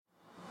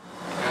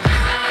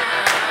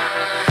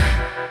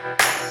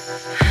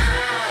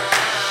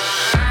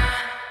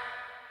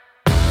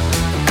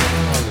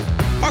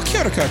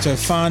Koutou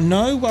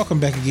whānau, welcome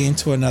back again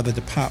to another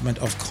Department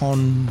of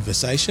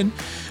Conversation.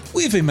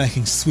 We've been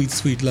making sweet,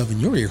 sweet love in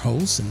your ear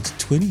holes since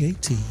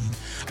 2018.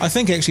 I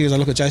think actually as I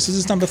look at Jason, is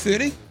this number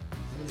 30?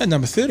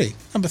 Number 30,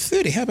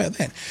 how about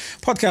that?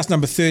 Podcast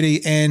number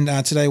 30,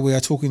 and today we are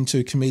talking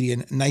to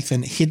comedian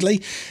Nathan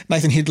Hedley.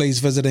 Nathan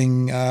Hedley's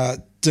visiting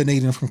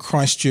Dunedin from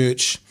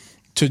Christchurch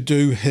to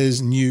do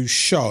his new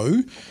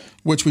show,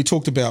 which we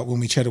talked about when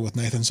we chatted with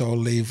Nathan, so I'll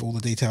leave all the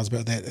details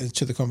about that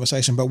to the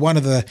conversation. But one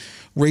of the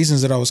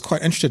reasons that I was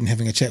quite interested in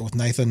having a chat with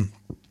Nathan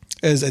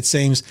is it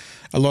seems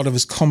a lot of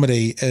his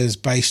comedy is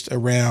based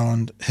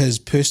around his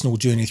personal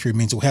journey through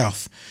mental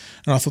health.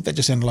 And I thought that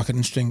just sounded like an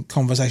interesting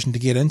conversation to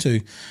get into,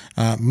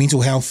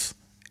 mental health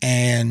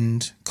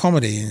and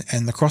comedy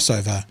and the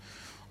crossover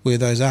where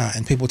those are,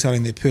 and people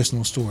telling their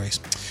personal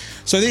stories.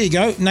 So there you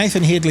go,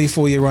 Nathan Hedley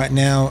for you right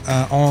now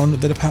on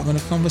the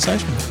Department of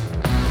Conversation.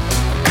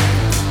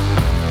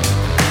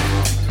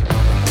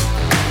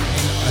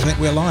 I think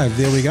we're live.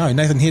 There we go.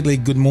 Nathan Hedley,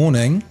 good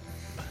morning.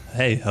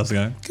 Hey, how's it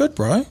going? Good,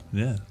 bro.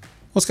 Yeah.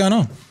 What's going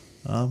on?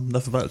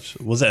 Nothing much.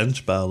 Was at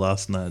Inchbar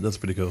last night. That's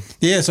pretty cool.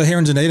 Yeah, so here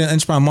in Dunedin,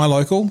 Inchbar, my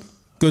local.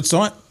 Good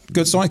site,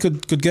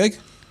 good gig.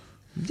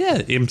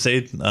 Yeah,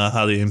 MC,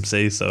 hardly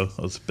MC, so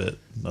I was a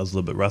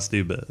little bit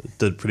rusty, but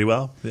did pretty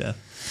well. Yeah.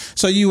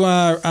 So you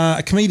are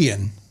a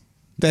comedian.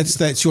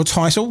 That's your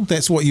title.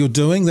 That's what you're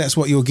doing. That's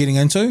what you're getting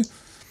into.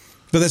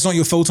 But that's not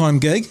your full-time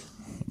gig.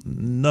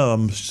 No,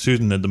 I'm a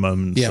student at the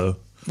moment. Yeah. So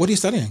what are you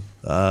studying?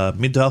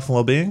 Mental health and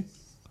wellbeing.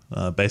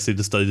 Basically,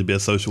 just studied to be a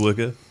social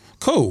worker.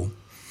 Cool.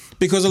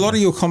 Because a lot of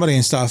your comedy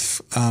and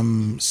stuff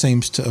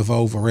seems to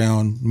evolve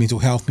around mental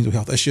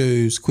health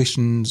issues,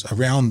 questions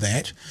around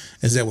that.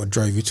 Is that what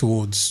drove you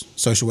towards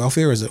social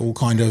welfare? Is it all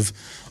kind of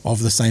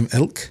the same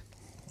ilk?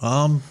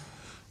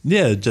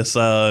 Yeah, just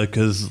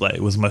because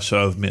it was my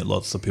show. I've met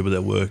lots of people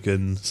that work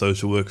in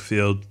social work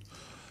field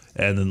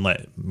and in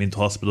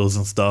mental hospitals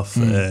and stuff,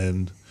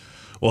 and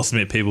also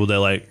met people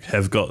that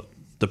have got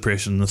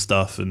depression and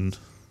stuff. And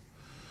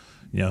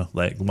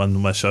one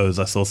of my shows,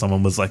 I saw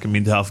someone was a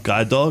mental health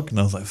guide dog, and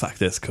I was like, "Fuck,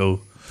 that's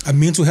cool." A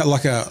mental health,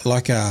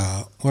 like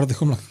a what do they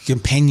call them? Like a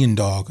companion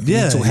dog.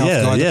 Mental health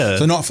guide. Yeah.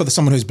 So not for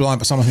someone who's blind,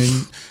 but someone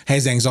who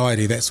has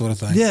anxiety, that sort of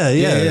thing. Yeah.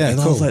 And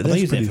cool. I was like, they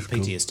that's use pretty that for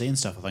cool. PTSD and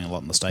stuff. I think a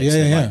lot in the States. Yeah,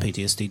 they yeah. like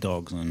PTSD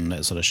dogs and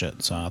that sort of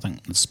shit. So I think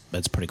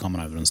it's pretty common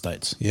over in the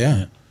States.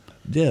 Yeah.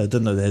 Yeah, I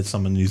didn't know they had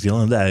some in New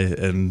Zealand,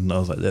 and I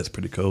was like, that's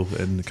pretty cool,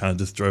 and it kind of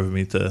just drove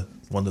me to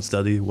want to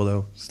study what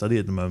I study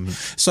at the moment.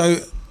 So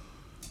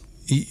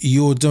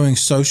you're doing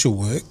social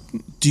work.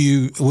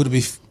 Would it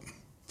be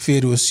fair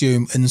to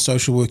assume in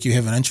social work you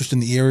have an interest in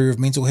the area of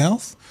mental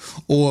health?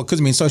 Or, because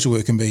social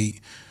work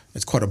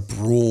it's quite a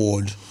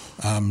broad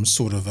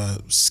sort of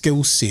a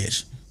skill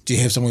set. Do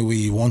you have somewhere where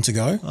you want to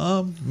go?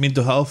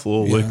 Mental health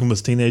or working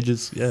with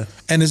teenagers, yeah.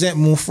 And is that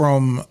more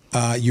from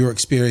your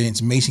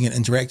experience meeting and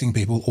interacting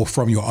people, or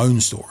from your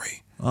own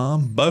story?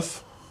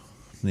 Both,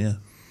 yeah.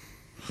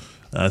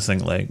 I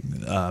think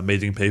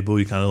meeting people,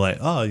 you kind of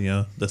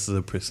this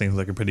seems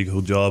like a pretty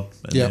cool job.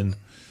 And then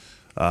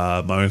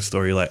my own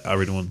story, I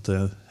really want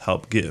to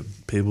help get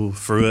people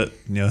through it.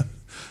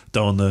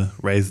 Don't want to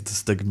raise the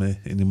stigma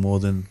any more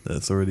than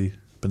it's already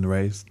been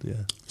raised.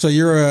 Yeah. So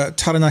you're a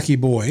Taranaki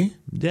boy.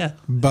 Yeah.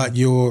 But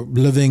you're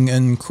living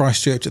in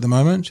Christchurch at the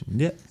moment.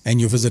 Yeah.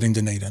 And you're visiting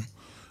Dunedin.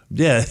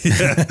 Yeah.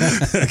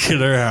 Get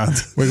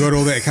around. We got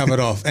all that covered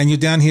off. And you're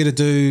down here to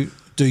do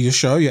your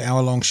show, your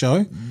hour-long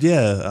show.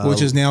 Yeah.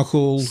 Which is now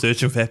called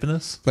Searching for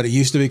Happiness. But it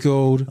used to be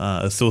called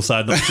A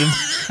Suicide Option.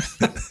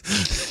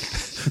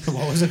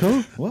 What was it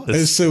called? What?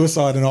 It's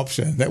Suicide an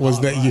Option. That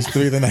used to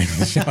be the name of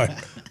the show.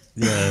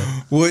 Yeah.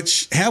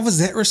 How was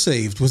that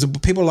received? Was it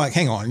people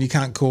hang on, you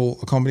can't call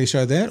a comedy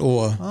show that,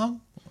 or?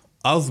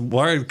 I was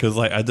worried because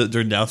I did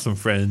during Nelson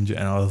Fringe,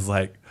 and I was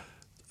like,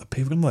 are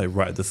people gonna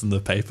write this in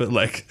the paper?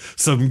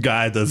 Some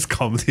guy does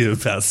comedy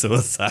about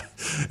suicide,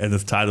 and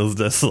his title's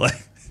just so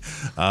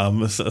I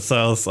was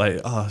like,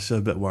 oh shit,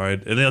 a bit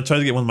worried. And then I tried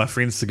to get one of my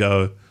friends to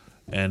go,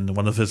 and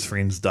one of his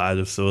friends died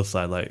of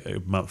suicide a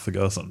month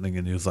ago or something,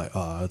 and he was like,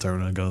 oh, I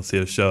don't want to go and see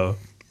a show.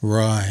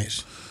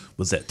 Right.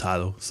 Was that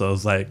title. So I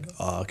was like,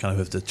 oh, I kind of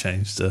have to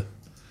change the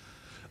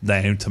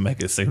name to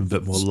make it seem a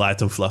bit more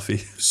light and fluffy.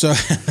 So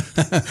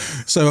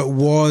there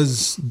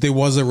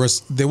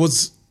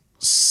was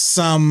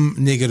some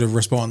negative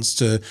response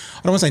to,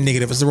 I don't want to say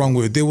negative, it's the wrong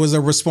word. There was a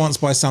response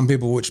by some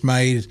people which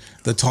made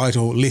the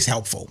title less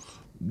helpful.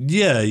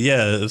 Yeah,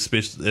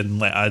 especially,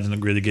 and I didn't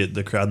really get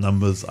the crowd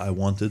numbers I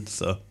wanted,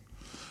 so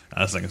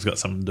I just think it's got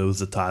something to do with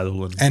the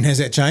title. And has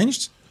that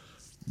changed?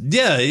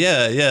 Yeah.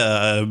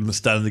 I'm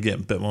starting to get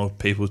a bit more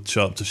people to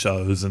show up to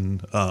shows,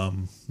 and more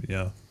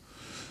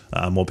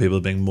people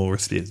are being more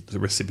receptive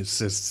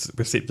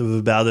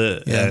about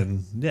it. Yeah.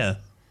 And yeah.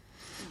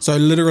 So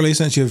literally,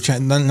 since you've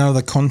changed, none of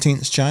the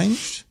content's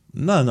changed?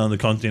 No, the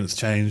content's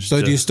changed.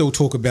 So do you still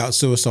talk about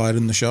suicide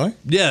in the show?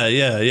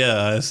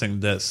 Yeah. I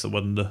think that's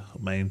one of the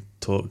main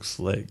talks.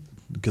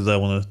 because I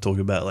want to talk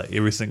about like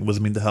everything with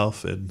mental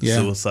health, and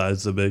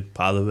suicide's a big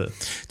part of it.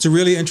 It's a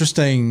really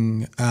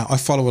interesting. I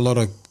follow a lot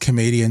of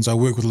comedians. I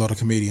work with a lot of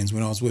comedians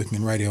when I was working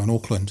in radio in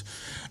Auckland,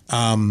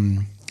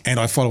 and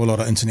I follow a lot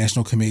of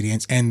international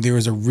comedians. And there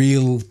is a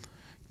real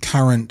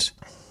current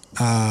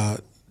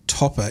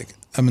topic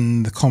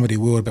in the comedy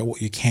world about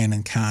what you can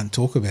and can't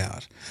talk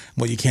about,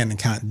 what you can and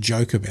can't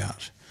joke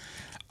about.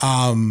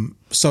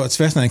 So it's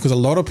fascinating because a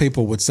lot of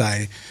people would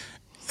say,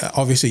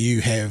 obviously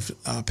you have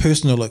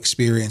personal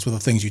experience with the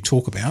things you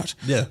talk about.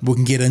 Yeah. We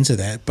can get into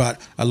that.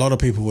 But a lot of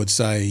people would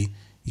say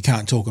you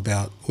can't talk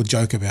about or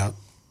joke about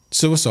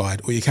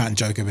suicide, or you can't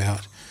joke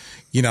about,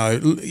 I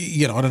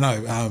don't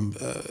know.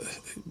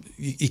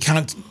 You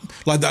can't,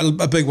 like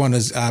a big one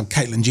is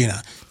Caitlyn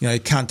Jenner. You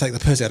can't take the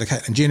piss out of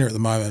Caitlyn Jenner at the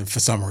moment for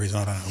some reason.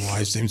 I don't know why.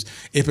 It seems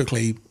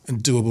epically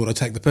doable to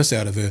take the piss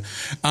out of her.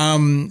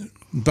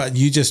 But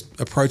you just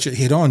approach it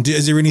head on.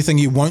 Is there anything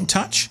you won't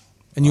touch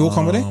in your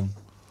comedy?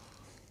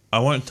 I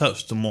won't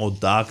touch the more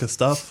darker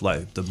stuff,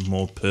 like the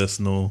more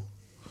personal,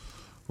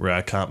 where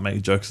I can't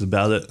make jokes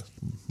about it.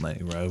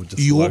 Like where I would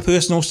just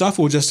personal stuff,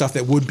 or just stuff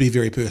that would be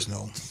very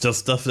personal? Just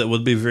stuff that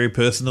would be very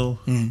personal.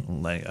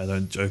 Like I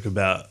don't joke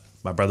about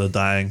my brother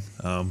dying,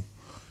 and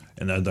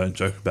I don't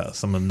joke about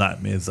some of the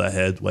nightmares I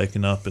had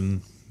waking up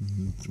and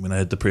when I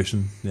had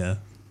depression. Yeah.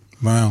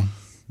 Wow.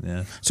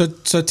 Yeah. So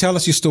tell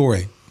us your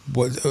story.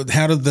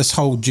 How did this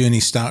whole journey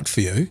start for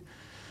you?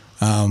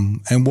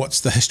 And what's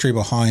the history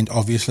behind,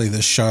 obviously,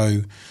 this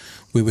show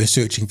where we're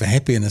searching for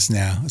happiness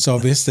now? So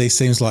obviously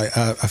seems like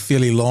a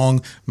fairly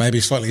long,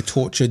 maybe slightly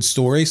tortured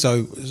story.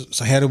 So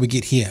how did we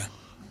get here?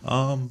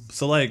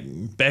 So like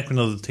back when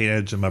I was a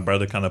teenager, my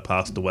brother kind of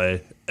passed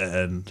away,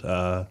 and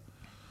I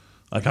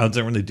kind of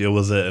didn't really deal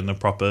with it in a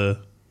proper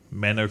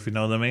manner, if you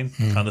know what I mean.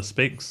 Kind of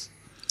speaks.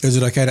 Is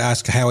it okay to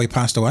ask how he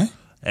passed away?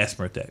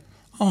 Asthma attack.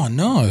 Oh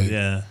no.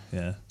 Yeah.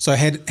 So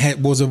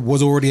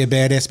was already a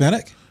bad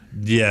asthmatic?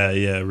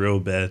 Yeah, real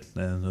bad,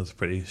 and it was a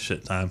pretty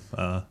shit time.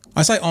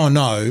 I say, oh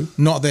no,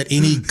 not that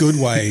any good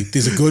way.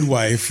 There's a good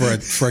way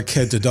for a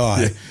kid to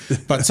die,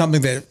 but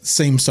something that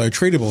seems so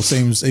treatable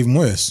seems even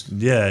worse.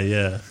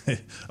 Yeah.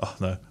 Oh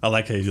no, I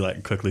like how you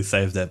like quickly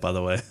saved that. By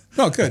the way.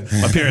 Oh, good.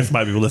 My parents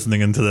might be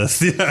listening into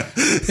this. Yeah.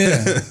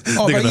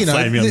 Oh, they're but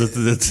flame me on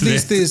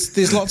the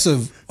there's lots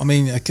of. I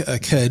mean, a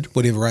kid,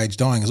 whatever age,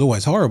 dying is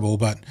always horrible,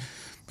 but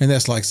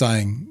that's like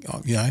saying,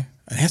 an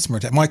asthma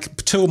attack.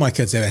 Two of my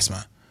kids have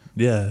asthma.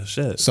 Yeah,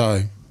 shit.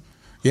 So,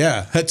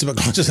 hits a bit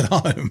conscious at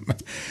home.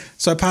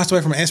 So, passed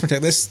away from an asthma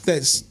attack.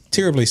 That's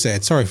terribly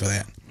sad. Sorry for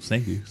that.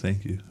 Thank you.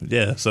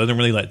 Yeah, so I didn't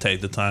really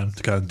take the time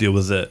to kind of deal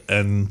with it,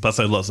 and plus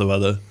I had lots of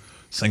other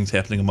things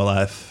happening in my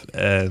life.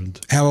 And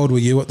how old were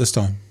you at this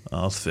time?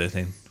 I was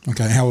 13.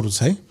 Okay, how old was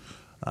he?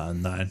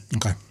 9.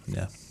 Okay.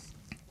 Yeah.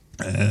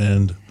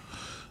 And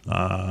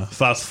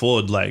fast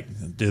forward,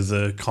 there's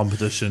a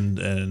competition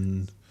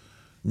in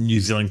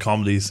New Zealand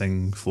comedy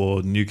thing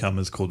for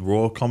newcomers called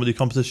Raw Comedy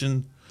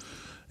Competition,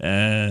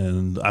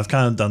 and I've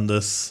kind of done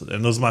this,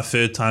 and it was my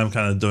third time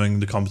kind of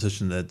doing the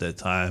competition at that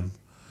time.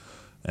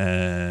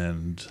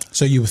 And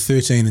so you were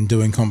 13 and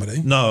doing comedy?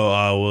 It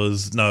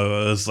was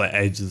like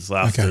ages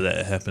after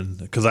that happened,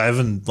 because I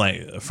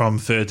haven't from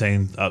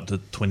 13 up to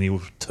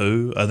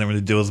 22 I didn't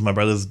really deal with my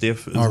brother's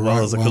death as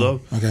well as I could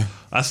have. Okay.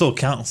 I saw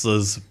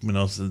counsellors when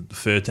I was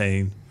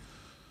 13,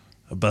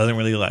 but I didn't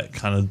really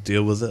kind of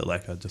deal with it. I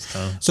just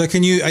kind of. So are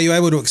you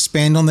able to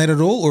expand on that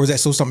at all, or is that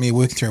still something you're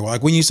working through?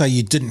 Like when you say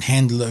you didn't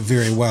handle it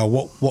very well,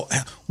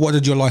 what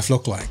did your life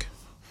look like?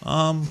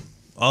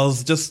 I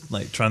was just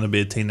trying to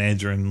be a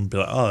teenager and be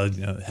like,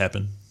 it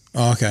happened.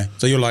 Oh, okay.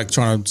 So you're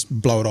trying to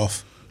blow it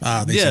off.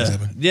 These things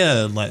happen.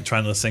 Yeah,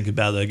 trying to think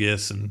about it, I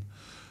guess, and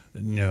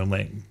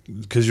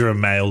because you're a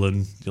male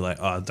and you're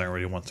I don't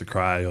really want to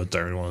cry or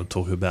don't really want to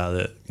talk about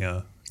it.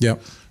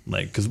 Yep.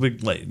 Because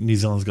New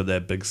Zealand's got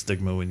that big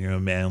stigma when you're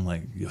a man,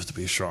 you have to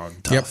be strong,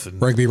 tough. Yep.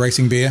 And rugby,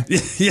 racing, beer.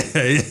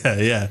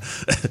 Yeah.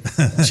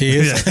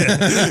 Cheers.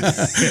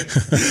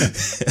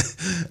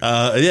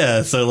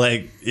 So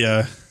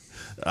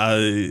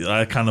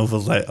I kind of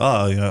was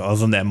I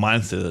was in that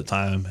mindset at the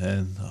time,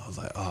 and I was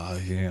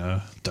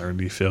don't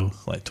really feel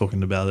like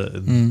talking about it,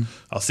 and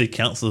I'll see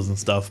counsellors and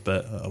stuff,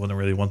 but I wouldn't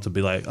really want to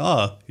be don't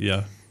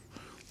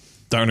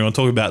really want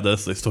to talk about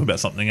this, let's talk about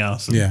something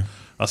else. And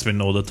I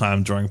spend all the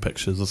time drawing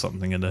pictures or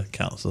something in the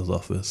counsellor's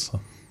office.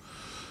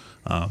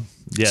 So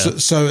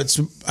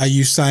are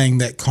you saying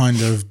that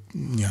kind of,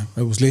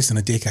 it was less than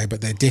a decade, but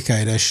that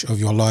decade-ish of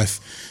your life,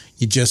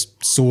 you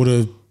just sort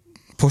of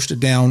pushed it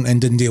down and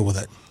didn't deal with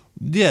it?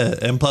 Yeah,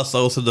 and plus I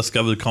also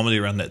discovered comedy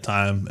around that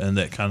time, and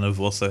that kind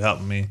of also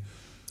helped me.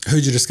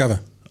 Who'd you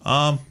discover?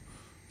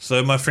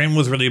 So my friend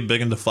was really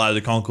big into Flight of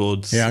the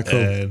Conchords. Yeah,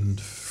 cool.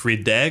 And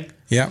Fred Dagg.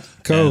 Yeah,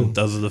 cool. And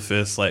those are the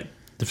first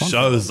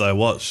shows I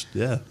watched.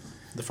 Yeah.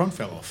 The front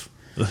fell off.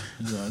 I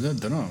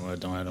don't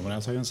know what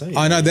else I can say.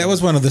 I know that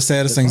was one of the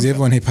saddest things ever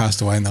when he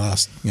passed away in the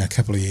last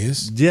couple of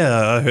years.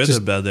 Yeah, I heard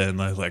about that,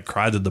 and I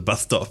cried at the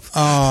bus stop.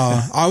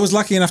 I was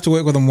lucky enough to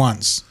work with him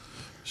once.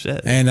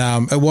 Shit. And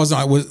it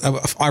wasn't.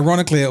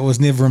 Ironically, it was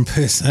never in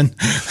person,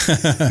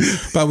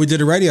 but we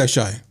did a radio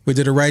show. We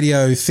did a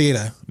radio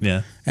theatre.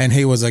 Yeah. And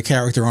he was a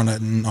character on it,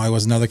 and I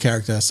was another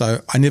character.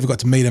 So I never got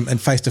to meet him in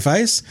face to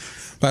face,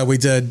 but we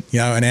did,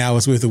 an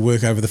hour's worth of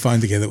work over the phone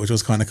together, which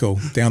was kind of cool.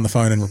 Down the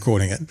phone and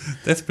recording it.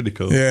 That's pretty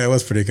cool. Yeah, it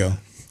was pretty cool.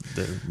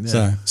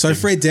 Yeah. So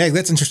Fred Dagg,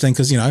 that's interesting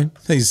because he's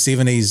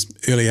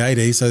 70s, early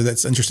 80s, so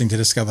that's interesting to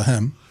discover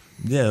him.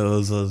 Yeah, it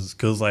was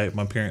because like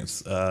my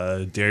parents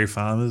dairy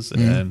farmers,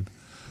 and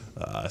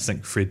I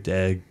think Fred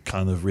Dagg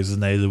kind of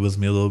resonated with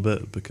me a little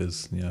bit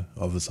because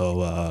of his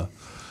whole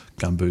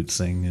gumboots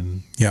thing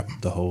and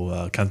the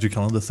whole country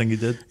calendar thing he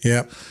did.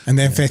 Yep, and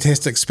that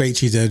fantastic speech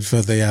he did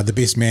for the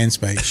best man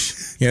speech.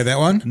 You know that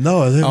one?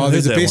 No, I didn't. Oh,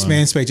 there's a best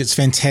man speech. It's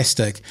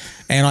fantastic.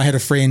 And I had a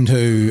friend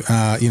who,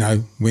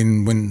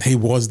 when he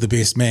was the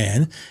best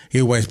man,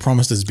 he always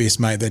promised his best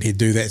mate that he'd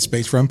do that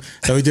speech for him.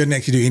 So he didn't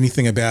actually do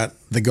anything about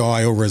the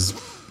guy or his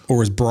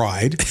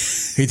bride.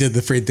 He did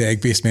the Fred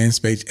Dagg best man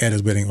speech at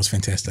his wedding. It was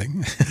fantastic.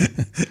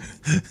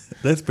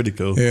 That's pretty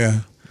cool.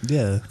 Yeah.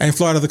 Yeah. And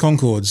Flight of the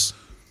Conchords.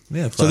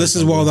 Yeah. So this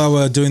is while they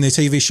were doing their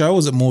TV show, or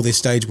was it more their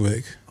stage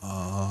work?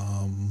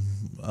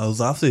 I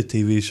was after the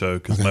TV show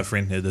because my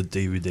friend had the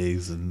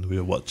DVDs and we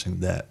were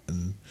watching that,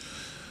 and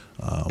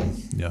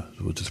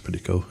it was just pretty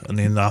cool. And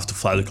then after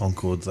Flight of the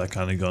Conchords, I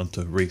kind of got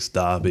into Reese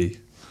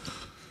Darby,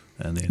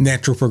 and then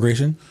Natural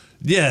progression.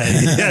 Yeah,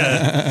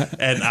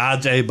 and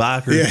RJ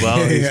Barker as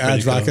well. He's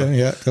RJ Barker, cool.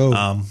 yeah, cool.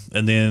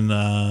 And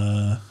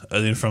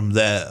then from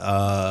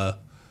that,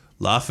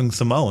 Laughing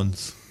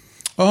Samoans.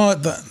 Oh,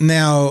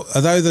 now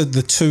are they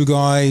the two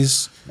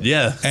guys?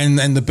 Yeah, and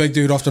the big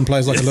dude often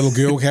plays like a little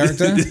girl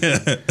character. Yeah,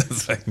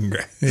 that's fucking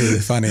great. Yeah,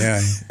 they're funny,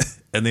 eh?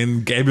 And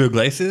then Gabriel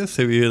Iglesias,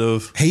 have you heard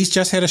of? He's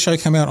just had a show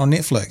come out on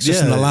Netflix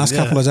just in the last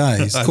couple of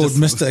days called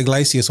Mr.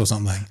 Iglesias or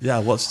something. Yeah, I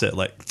watched it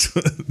like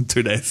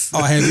 2 days.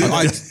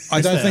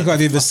 I don't think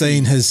I've ever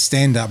seen his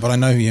stand-up, but I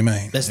know who you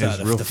mean. That's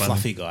the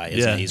fluffy guy, isn't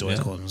Yeah, he? He's always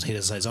yeah. calling him. He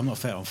just says, "I'm not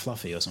fat, I'm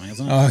fluffy" or something,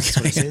 isn't it? Oh, That's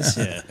what he okay. says,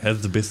 yeah.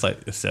 Has the best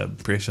like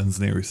impressions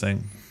and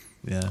everything.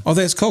 Yeah. Oh,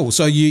 that's cool.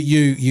 So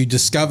you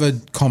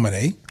discovered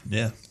comedy.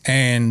 Yeah.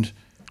 And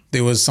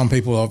there was some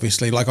people,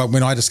 obviously, like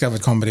when I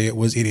discovered comedy, it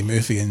was Eddie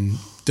Murphy and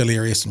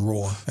Delirious and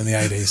Raw in the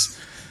 80s.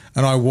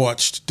 And I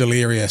watched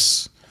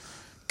Delirious,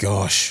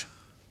 gosh,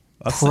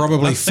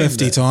 probably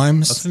 50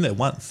 times. I've seen that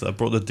once. I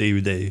brought the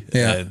DVD.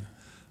 Yeah. And,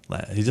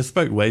 he just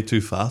spoke way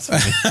too fast for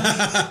me.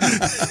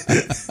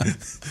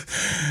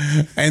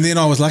 And then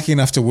I was lucky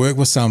enough to work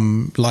with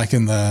some, like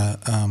in the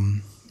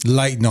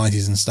late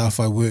 90s and stuff.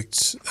 I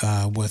worked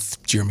with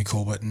Jeremy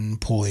Corbett and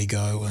Paul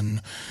Ego and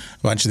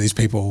a bunch of these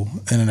people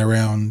in and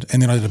around.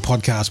 And then I did a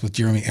podcast with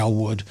Jeremy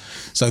Elwood.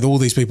 So all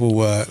these people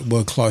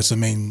were close. I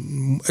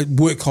mean,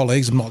 work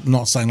colleagues. I'm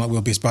not saying like we're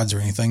best buds or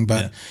anything,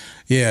 but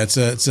yeah, it's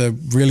a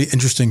really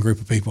interesting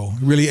group of people,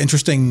 really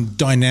interesting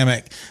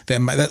dynamic.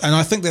 And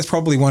I think that's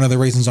probably one of the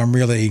reasons I'm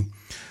really,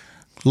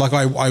 like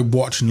I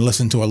watch and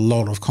listen to a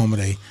lot of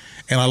comedy.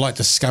 And I like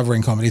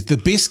discovering comedy. The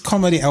best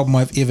comedy album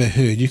I've ever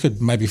heard, you could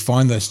maybe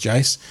find this,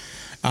 Jace.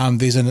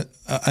 There's and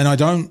I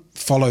don't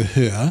follow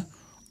her,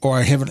 or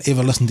I haven't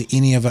ever listened to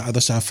any of her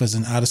other stuff. Is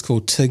an artist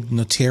called Tig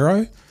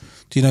Notaro.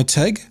 Do you know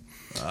Tig?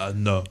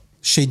 No.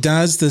 She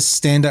does this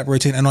stand-up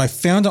routine, and I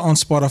found it on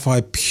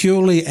Spotify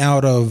purely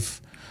out of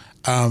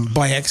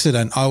by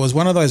accident. I was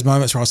one of those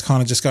moments where I was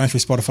kind of just going through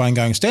Spotify and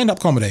going stand-up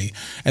comedy,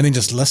 and then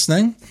just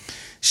listening.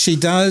 She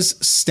does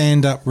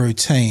stand-up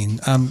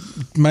routine.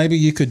 Maybe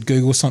you could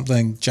Google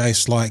something,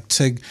 Jace, like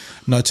Tig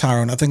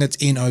Notaro, and I think it's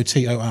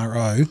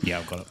Notoro. Yeah,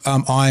 I've got it.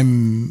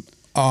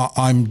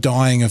 I'm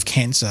dying of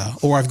cancer,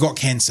 or I've got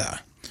cancer.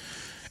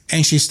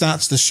 And she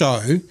starts the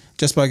show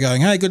just by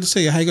going, "Hey, good to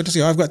see you. Hey, good to see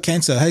you. I've got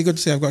cancer. Hey, good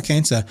to see you. I've got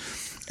cancer."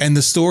 And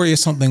the story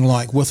is something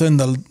like within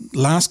the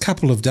last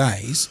couple of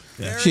days,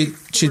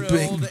 she'd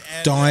been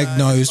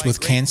diagnosed with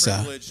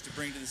cancer.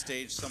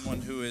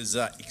 Someone who is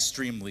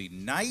extremely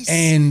nice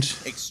and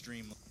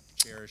extremely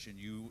cherish, and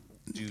you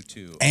do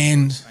too.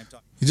 And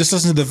you just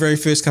listen to the very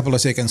first couple of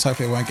seconds.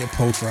 Hopefully it won't get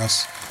pulled for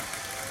us.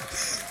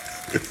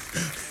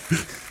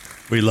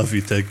 We love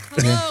you, Tig.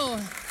 Hello.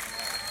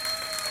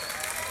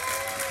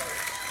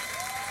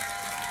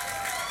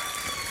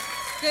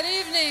 Good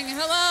evening.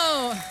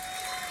 Hello.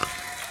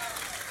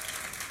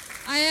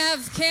 I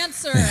have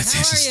cancer. That's How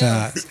how she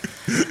are you?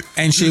 starts.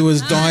 And she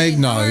was Hi, how are you?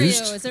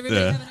 diagnosed Is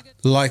everybody having a good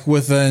like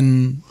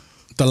within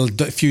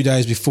the few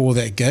days before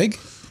that gig.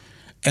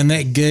 And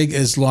that gig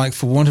is like,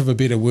 for want of a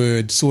better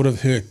word, sort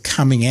of her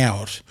coming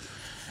out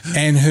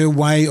and her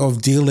way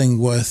of dealing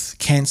with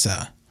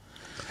cancer.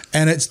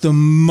 And it's the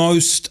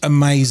most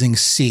amazing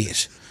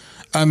set.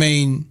 I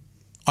mean,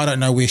 I don't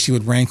know where she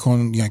would rank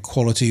on,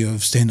 quality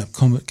of stand-up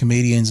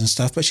comedians and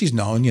stuff, but she's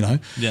known,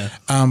 Yeah.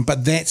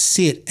 But that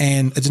set,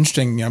 and it's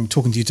interesting, I'm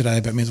talking to you today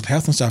about mental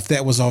health and stuff,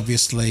 that was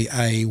obviously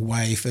a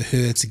way for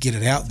her to get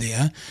it out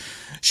there.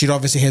 She'd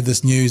obviously had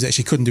this news that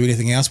she couldn't do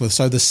anything else with.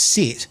 So the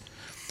set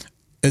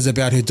is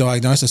about her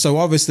diagnosis. So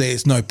obviously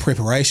it's no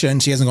preparation.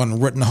 She hasn't gone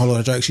and written a whole lot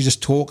of jokes. She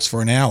just talks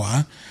for an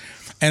hour.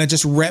 And it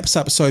just wraps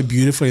up so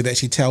beautifully that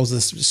she tells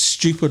this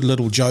stupid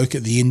little joke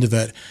at the end of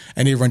it,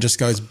 and everyone just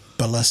goes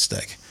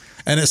ballistic.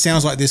 And it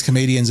sounds like there's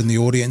comedians in the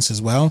audience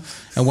as well.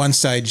 At one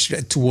stage,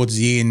 towards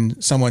the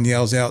end, someone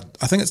yells out,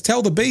 I think it's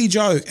 "Tell the B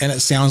joke," and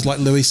it sounds like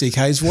Louis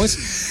C.K.'s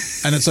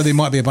voice. And so there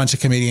might be a bunch of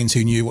comedians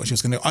who knew what she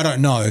was going to do. I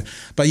don't know.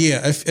 But yeah,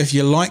 if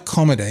you like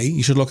comedy,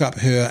 you should look up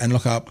her and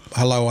look up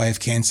 "Hello, I Have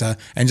Cancer"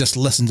 and just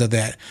listen to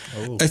that.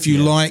 If you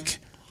like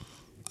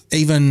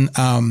even,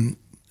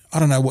 I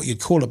don't know what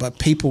you'd call it, but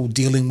people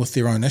dealing with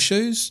their own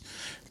issues,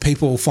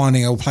 people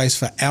finding a place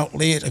for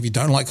outlet. If you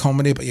don't like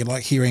comedy, but you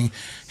like hearing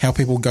how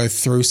people go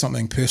through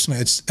something personally,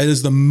 it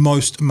is the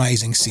most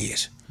amazing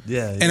set.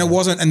 Yeah, And it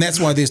wasn't, and that's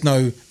why there's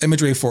no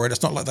imagery for it.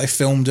 It's not like they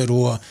filmed it,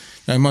 or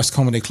most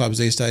comedy clubs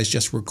these days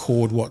just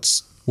record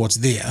what's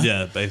there.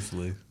 Yeah,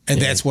 basically.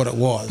 And that's what it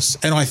was.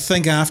 And I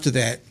think after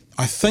that,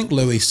 I think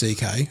Louis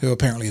C.K., who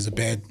apparently is a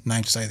bad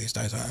name to say these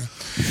days,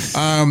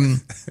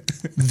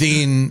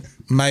 then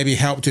maybe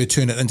helped her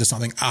turn it into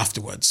something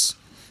afterwards.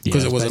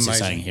 Because it was basically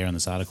amazing. saying here in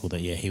this article that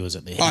he was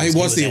at the he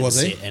was there,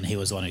 was he? And he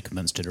was the one who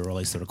convinced her to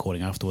release the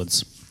recording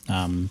afterwards.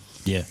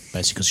 Basically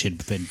because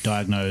she'd been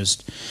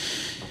diagnosed.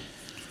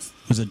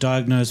 Was it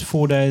diagnosed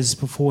 4 days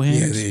beforehand?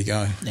 Yeah, there you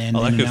go. And I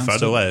like her announced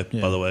photo, it.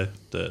 by the way,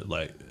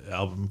 the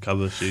album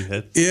cover she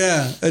had.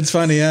 Yeah, it's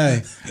funny,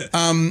 eh?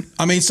 I'm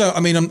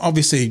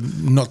obviously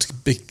not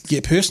to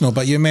get personal,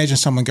 but you imagine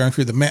someone going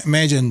through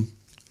imagine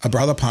a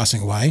brother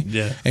passing away,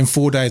 and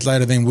 4 days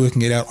later then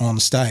working it out on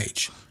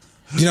stage.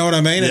 Do you know what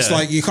I mean? It's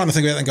like you kind of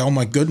think about it and go, oh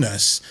my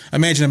goodness.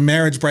 Imagine a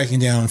marriage breaking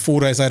down and 4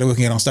 days later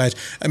working it on stage.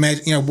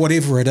 Imagine,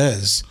 whatever it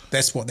is,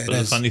 that's what that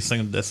is. The funny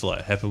thing that's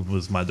happened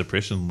was my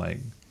depression,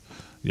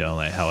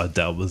 how I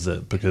dealt with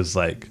it, because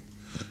I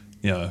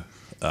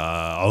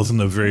was in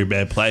a very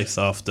bad place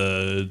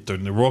after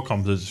doing the Raw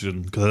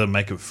competition because I didn't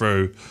make it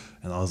through.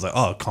 And I was like,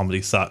 oh,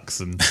 comedy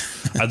sucks. And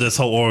I had this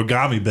whole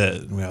origami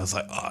bit where I was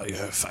like, oh,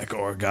 yeah, fake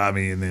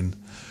origami. And then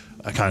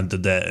I kind of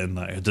did that, and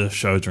I did a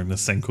show during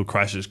this thing called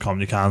Christchurch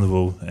Comedy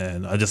Carnival,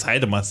 and I just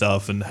hated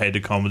myself and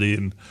hated comedy,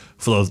 and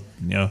thought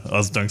I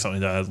was doing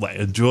something that I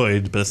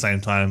enjoyed, but at the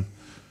same time,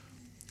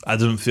 I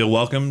didn't feel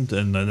welcomed,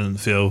 and I didn't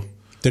feel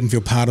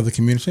part of the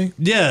community.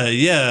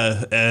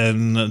 Yeah,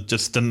 and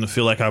just didn't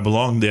feel like I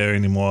belonged there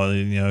anymore,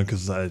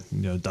 because I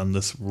done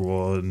this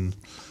Raw and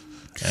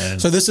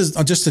so this is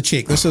just to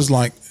check. This is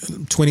like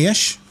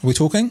 20-ish. Are we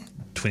talking?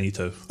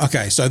 22.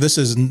 Okay, so this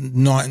is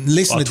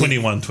less than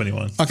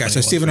 21. Okay,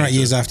 so 7 or 8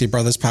 years after your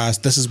brother's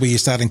passed, this is where you're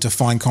starting to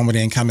find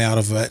comedy and come out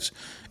of it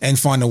and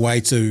find a way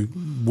to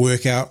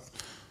work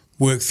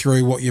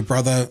through what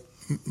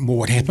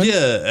happened.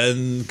 Yeah,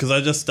 and because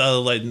I just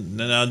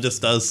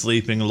started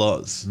sleeping a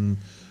lot, and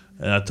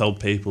I told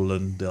people,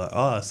 and they're like,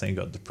 oh, I think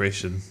I got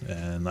depression,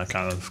 and I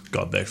kind of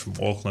got back from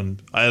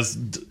Auckland. I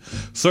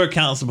saw a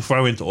counsellor before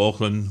I went to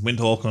Auckland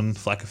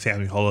for like a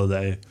family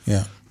holiday.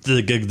 Yeah. Did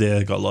a gig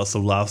there, got lots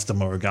of laughs to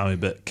my origami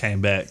bit,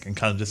 came back and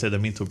kind of just had a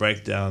mental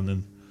breakdown,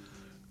 and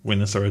went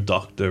and saw a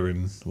doctor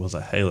and was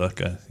like, hey, look,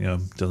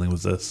 I'm dealing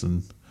with this,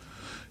 and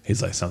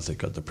he's like, sounds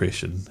like you got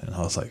depression, and I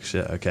was like,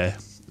 shit, okay.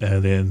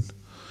 And then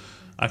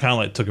I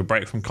kind of took a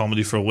break from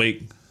comedy for a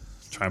week,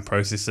 try and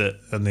process it,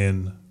 and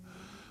then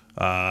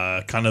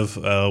kind of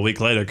a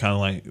week later,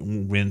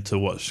 went to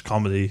watch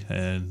comedy,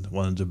 and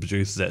one of the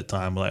producers at the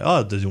time were like,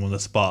 oh, did you want a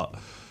spot?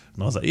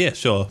 And I was like, yeah,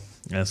 sure.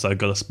 And so I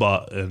got a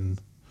spot,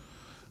 and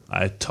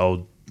I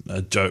told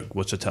a joke,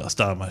 which I tell at the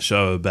start of my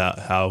show, about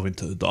how I went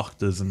to the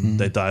doctors and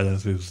they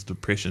diagnosed me with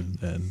depression,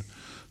 and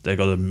they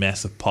got a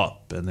massive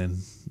pop. And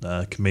then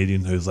a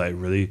comedian who's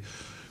really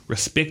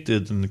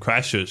respected in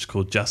Christchurch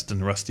called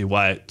Justin Rusty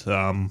White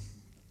kind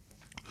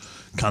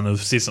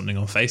of said something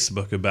on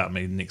Facebook about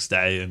me the next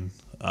day, and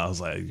I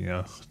was like,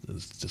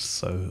 it's just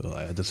so,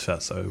 I just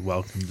felt so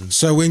welcomed.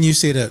 So when you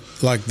said it,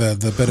 like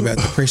the bit about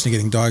depression and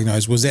getting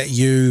diagnosed, was that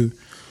you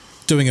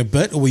doing a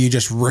bit, or were you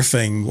just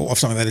riffing off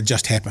something that had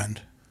just happened?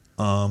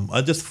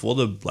 I just thought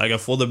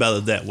about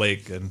it that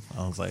week, and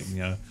I was like,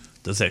 this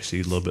is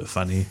actually a little bit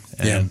funny,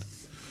 and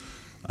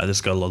I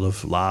just got a lot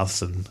of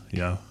laughs, and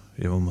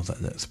everyone was like,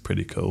 that's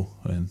pretty cool,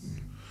 and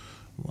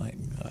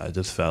I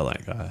just felt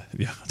like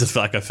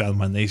I found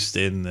my niche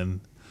then, and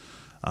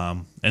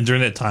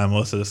during that time I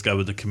also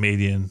discovered a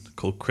comedian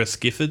called Chris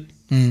Gifford,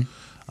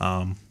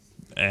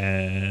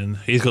 and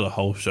he's got a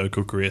whole show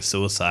called Career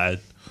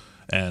Suicide.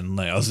 And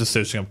I was just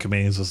searching up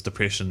comedians with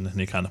depression, and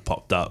he kind of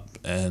popped up,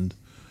 and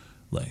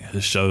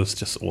his show is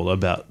just all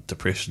about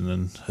depression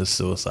and his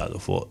suicidal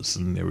thoughts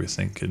and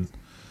everything, and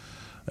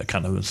it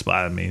kind of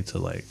inspired me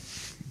to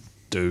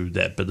do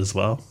that bit as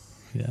well.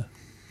 Yeah.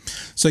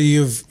 So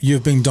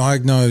you've been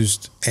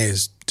diagnosed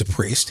as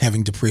depressed,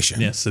 having depression.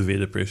 Yeah, severe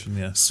depression.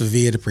 Yeah.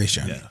 Severe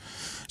depression. Yeah.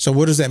 So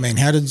what does that mean?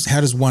 How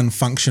does one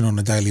function on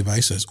a daily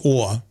basis,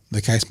 or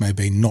the case may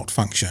be not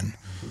function,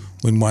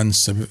 when one's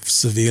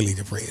severely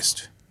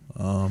depressed?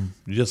 You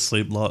just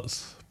sleep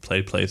lots,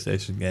 play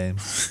PlayStation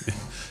games.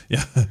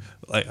 Yeah,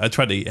 I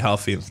tried to eat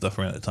healthy and stuff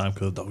around the time,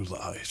 because the doctor was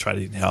like, oh, you tried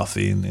to eat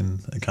healthy, and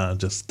it kind of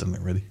just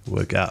didn't really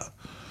work out.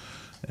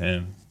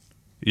 And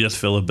you just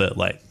feel a bit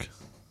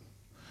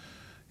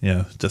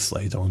just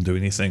like don't do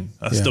anything.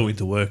 I still went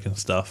to work and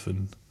stuff,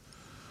 and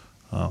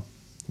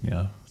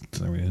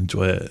didn't really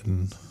enjoy it,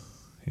 and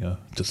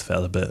just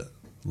felt a bit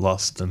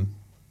lost, and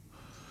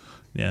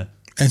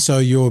And so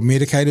you're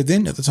medicated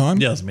then at the time?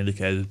 Yeah, I was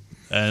medicated,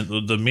 and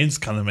the meds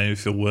kind of made me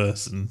feel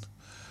worse, and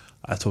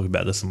I talk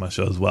about this on my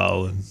show as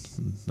well, and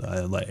I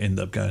like ended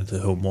up going to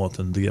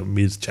Hillmorton to get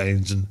meds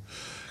changed and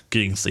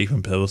getting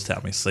sleeping pills to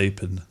help me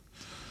sleep, and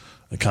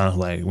I kind of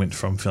like went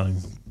from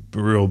feeling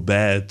real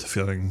bad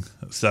to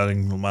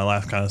starting my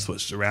life kind of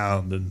switched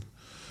around, and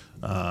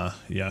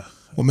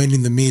Well,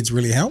 meaning the meds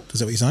really helped? Is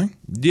that what you're saying?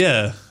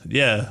 Yeah.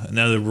 And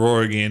now they're raw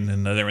again,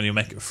 and I didn't really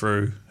make it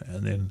through.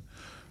 And then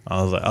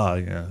I was like, oh,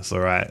 yeah, it's all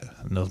right.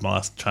 And that was my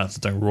last chance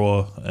to do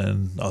raw,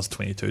 and I was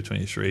 22,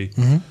 23.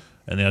 Mm-hmm.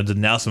 And then I did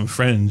Now Some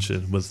Fringe,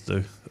 and was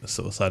the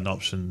suicide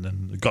option,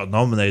 and got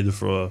nominated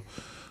for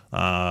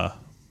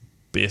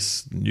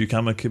Best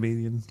Newcomer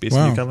Comedian, Best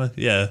Wow. Newcomer.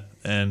 Yeah.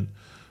 And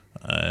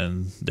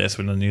that's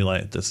when I knew,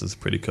 like, this is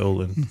pretty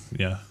cool. And,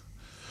 it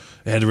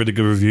had really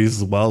good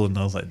reviews as well. And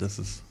I was like, this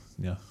is,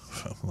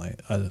 like,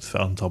 I just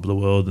felt on top of the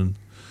world and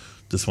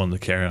just wanted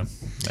to carry on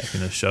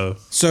making a show.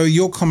 So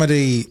your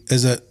comedy,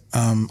 is it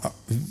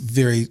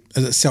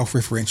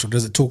self-referential?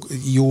 Does it talk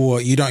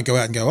you don't go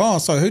out and go, oh,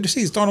 so who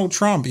sees Donald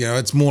Trump?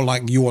 It's more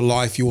like your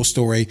life, your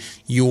story,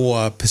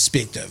 your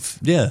perspective.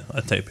 Yeah,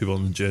 I take people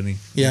on the journey.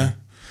 Yeah.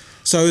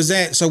 So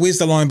where's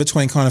the line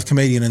between kind of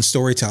comedian and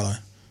storyteller?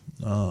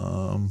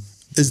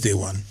 Is there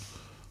one?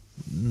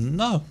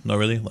 No, not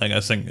really. Like,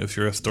 I think if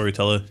you're a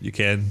storyteller, you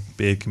can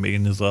be a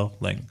comedian as well.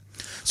 Like,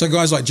 so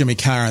guys like Jimmy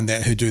Carr and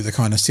that who do the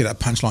kind of set up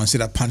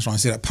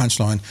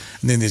punchline,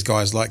 and then there's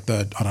guys like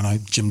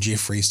Jim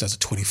Jeffries does a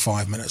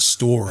 25-minute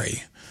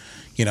story.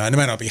 And it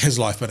may not be his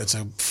life, but it's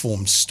a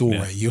formed story.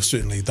 Yeah. You're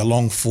certainly the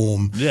long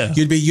form. Yeah.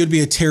 You'd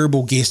be a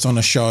terrible guest on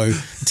a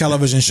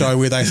television show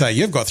where they say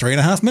you've got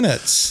 3.5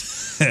 minutes.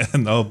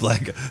 no,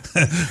 like,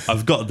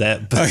 I've got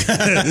that. But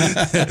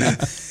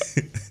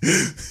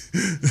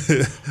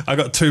I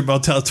got I'll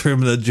tell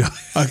 2-minute joke.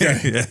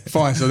 Okay,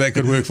 fine. So that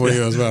could work for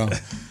you as well.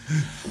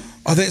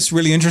 Oh, that's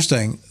really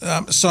interesting.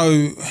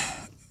 So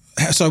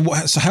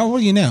how old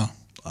are you now?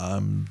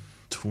 I'm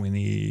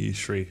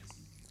 23.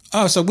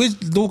 Oh, so we're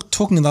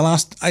talking in the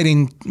last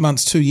 18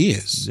 months, 2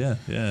 years. Yeah.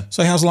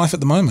 So how's life at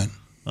the moment?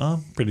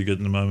 Pretty good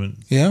in the moment.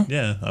 Yeah?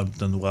 Yeah, I've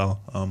done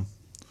well.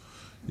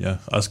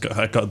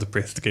 I got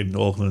depressed to get into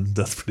Auckland.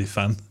 That's pretty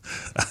fun.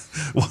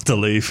 Want to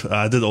leave.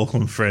 I did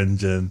Auckland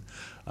Fringe, and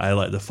I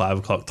like the 5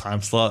 o'clock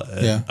time slot.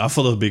 And I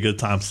thought it would be a good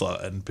time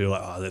slot, and people were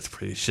like, oh, that's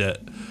pretty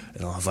shit.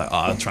 And I was like, oh,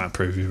 I'll try and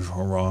prove you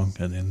wrong.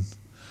 And then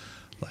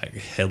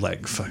had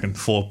fucking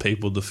 4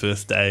 people the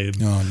first day.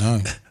 And Oh no.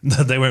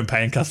 they weren't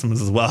paying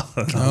customers as well.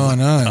 Oh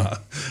no.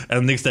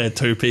 And the next day I had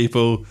 2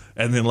 people,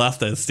 and then last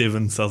day I had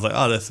 7. So I was like,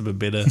 oh, that's a bit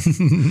better.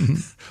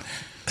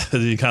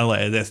 And you kind of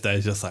at that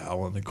stage, just I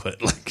want to quit.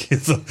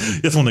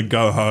 Just want to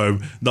go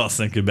home, not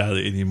think about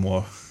it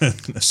anymore.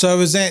 So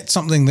is that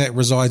something that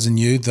resides in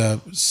you?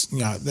 That's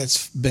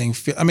being.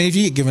 I mean, if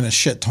you get given a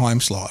shit time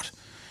slot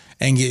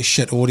and get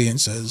shit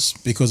audiences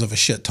because of a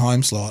shit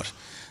time slot,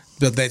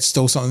 but that's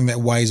still something that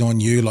weighs on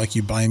you, like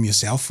you blame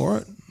yourself for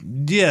it?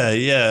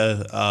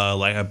 Yeah.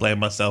 I blamed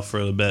myself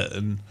for it a bit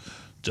and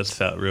just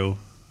felt a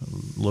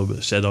little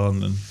bit shit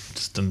on, and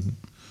just didn't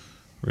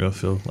real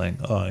feel like,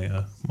 oh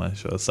yeah, my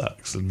show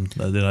sucks. And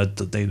then I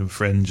did Needham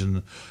Fringe,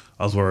 and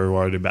I was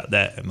worried about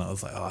that, and I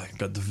was like, oh, I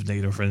got the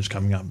Needham Fringe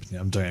coming up.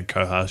 I'm doing a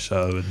Koha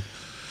show, and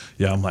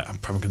I'm like, I'm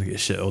probably gonna get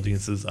shit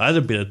audiences. I had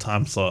a bit of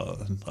time slot,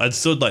 and I'd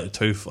still like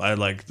I had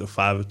like the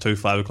 5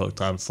 o'clock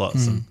time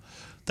slots, and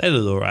they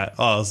did all right.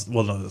 Oh,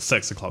 no,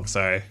 6 o'clock,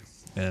 sorry.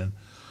 And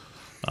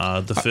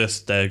the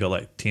first day I got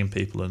like 10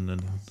 people in,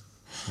 and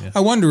I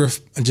wonder if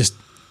just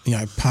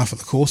par for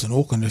the course in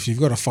Auckland, if you've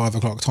got a 5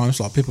 o'clock time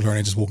slot, people are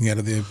only just walking out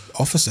of their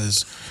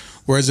offices.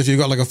 Whereas if you've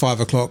got like a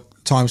 5 o'clock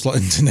time slot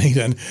in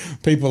Dunedin,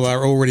 people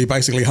are already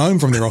basically home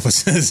from their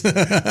offices.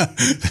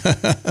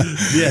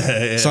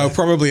 Yeah. So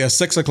probably a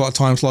 6 o'clock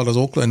time slot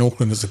in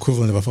Auckland is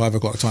equivalent of a 5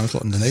 o'clock time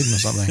slot in Dunedin or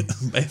something.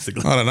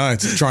 Basically. I don't know,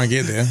 to try and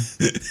get there.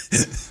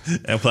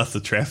 And plus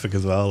the traffic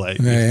as well,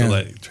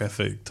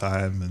 traffic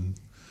time, and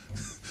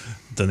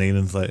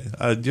Dunedin's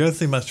you don't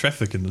see much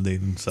traffic in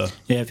Dunedin, so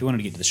Yeah, if you wanted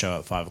to get to the show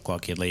at 5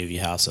 o'clock, you'd leave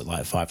your house at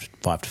like 5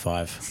 to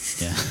 5.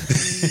 Yeah.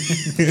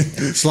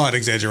 Slight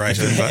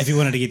exaggeration. If you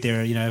wanted to get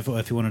there,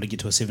 if you wanted to get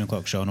to a 7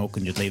 o'clock show in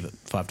Auckland, you'd leave at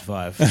 5 to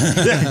 5.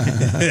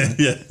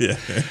 yeah.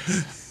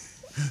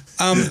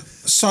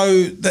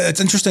 So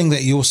it's interesting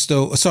that you're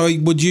still. So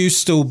would you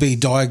still be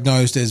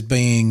diagnosed as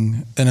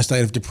being in a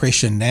state of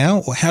depression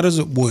now, or how does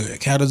it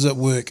work? How does it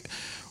work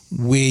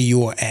where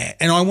you're at?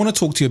 And I want to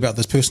talk to you about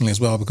this personally as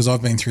well, because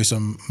I've been through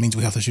some mental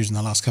health issues in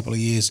the last couple of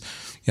years,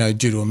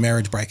 due to a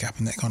marriage breakup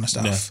and that kind of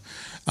stuff.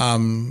 Yeah.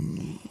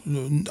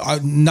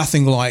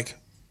 Nothing like,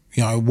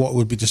 what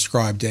would be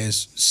described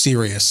as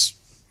serious,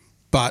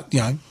 but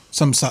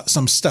some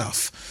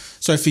stuff.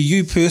 So for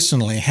you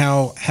personally,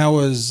 how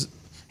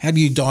How do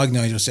you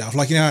diagnose yourself?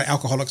 Like,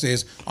 alcoholic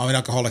says, I'm an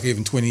alcoholic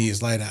even 20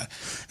 years later.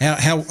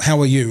 How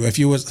are you? If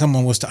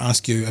someone was to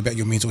ask you about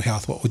your mental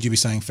health, what would you be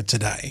saying for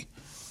today?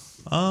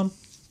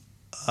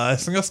 I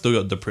think I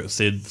still got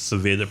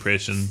severe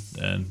depression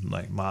and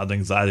like mild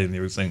anxiety and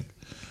everything.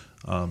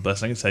 But I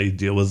think it's how you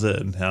deal with it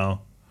and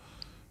how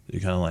you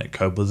kind of like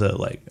cope with it.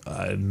 Like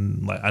I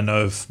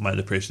know if my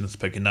depression is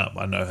picking up,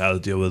 I know how to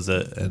deal with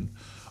it, and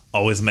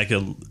always make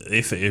an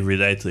effort every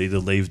day to either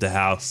leave the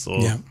house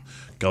or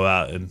go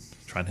out and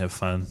try and have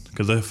fun.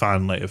 Because I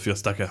find like if you're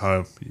stuck at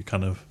home,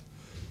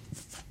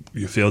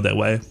 you feel that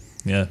way.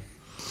 Yeah,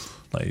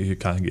 like you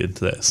kind of get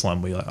into that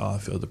slump where you're like, oh, I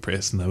feel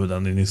depressed and never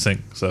done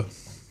anything. So.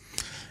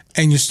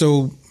 And you're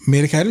still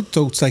medicated,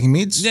 still taking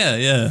meds?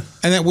 Yeah.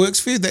 And that works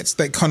for you?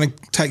 That kind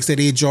of takes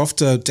that edge off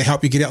to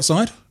help you get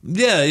outside?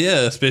 Yeah,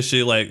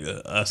 especially like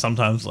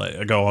sometimes like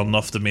I go on and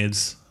off the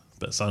meds,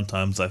 but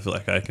sometimes I feel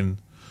like I can,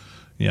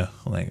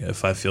 like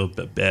if I feel a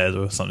bit bad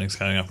or something's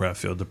coming up or I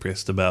feel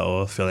depressed about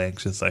or feel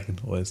anxious, I can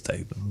always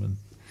take them.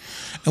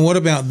 And what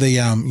about the,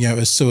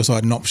 is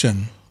suicide an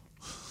option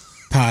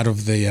part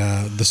of the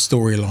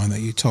storyline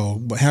that you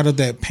told? How did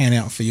that pan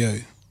out for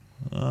you?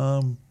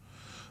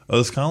 It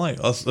was kind of like,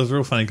 it was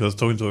real funny because I was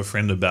talking to a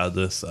friend about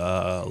this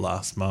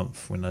last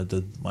month when I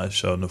did my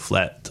show in the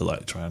flat to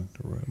like try and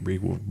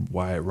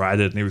rewrite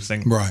it and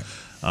everything. Right.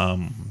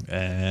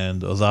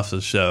 And it was after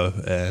the show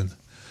and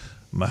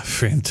my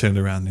friend turned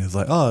around and he was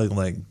like, oh,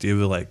 like, do you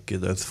ever like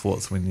get those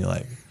thoughts when you're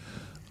like,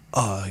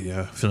 oh,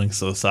 yeah, feeling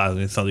suicidal,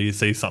 and suddenly you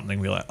see something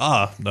where you're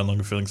like, no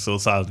longer feeling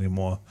suicidal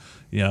anymore.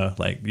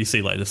 Like you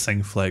see like this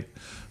thing for like,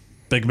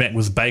 Big Mac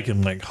with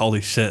bacon, like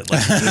holy shit!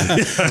 Like,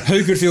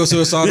 who could feel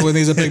suicidal when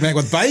there's a Big Mac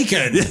with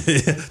bacon?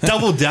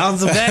 Double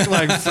downs the back,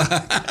 like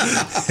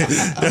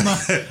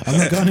I'm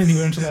not going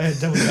anywhere until I had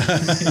double down.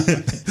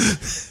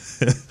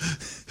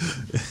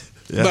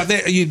 But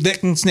that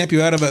can snap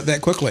you out of it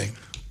that quickly.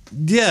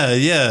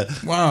 Yeah.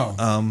 Wow.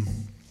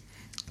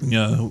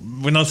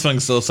 When I was feeling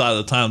suicidal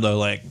at the time, though,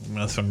 like when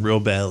I was feeling real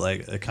bad,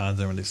 like I kind of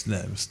didn't really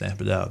snap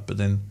it out. But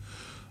then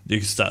you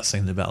can start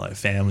thinking about like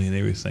family and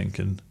everything,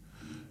 and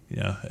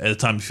at the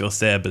time you feel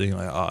sad, but then you're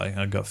like,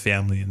 I got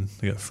family and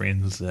I got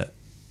friends that.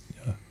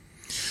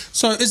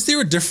 So, is there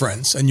a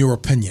difference, in your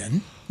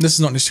opinion? This is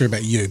not necessarily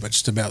about you, but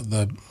just about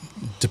the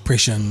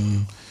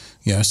depression,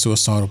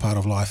 suicidal part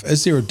of life.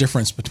 Is there a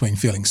difference between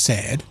feeling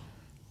sad,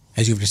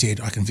 as you've just said,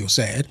 I can feel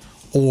sad,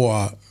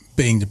 or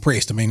being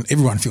depressed? I mean,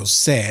 everyone feels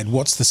sad.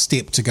 What's the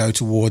step to go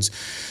towards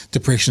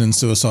depression and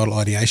suicidal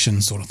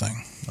ideation, sort of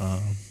thing?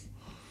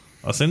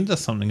 I think there's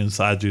something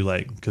inside you,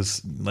 like,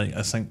 because, like,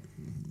 I think.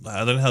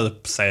 I don't know how to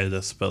say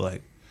this, but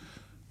like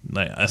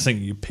I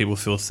think people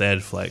feel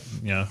sad for like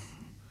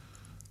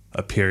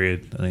a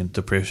period, and then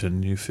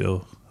depression you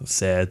feel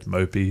sad,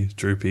 mopey,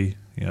 droopy,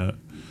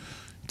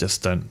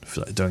 just don't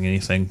feel like doing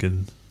anything,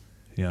 and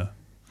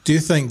Do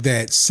you think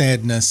that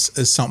sadness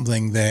is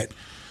something that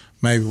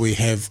maybe we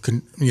have,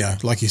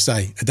 like you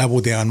say, a double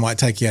down might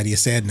take you out of your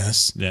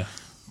sadness,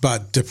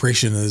 but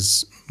depression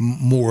is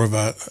more of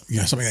a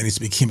something that needs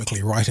to be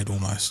chemically righted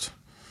almost?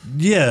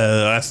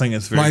 Yeah, I think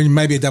it's very...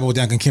 Maybe a double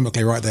down can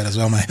chemically write that as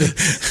well, maybe.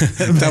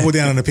 Double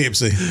down on a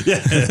Pepsi.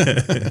 Yeah.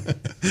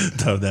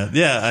 Double down.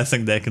 Yeah, I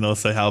think that can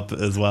also help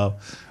as well.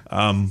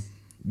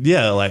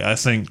 Like I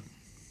think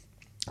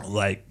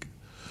like,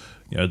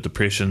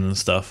 depression and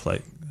stuff,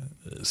 like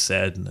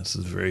sadness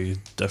is very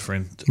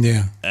different.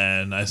 Yeah.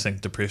 And I think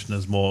depression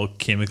is more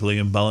chemically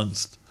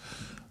imbalanced.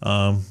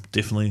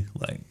 Definitely,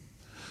 like,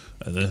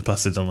 and then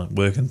plus they've done like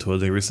work into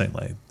it, everything,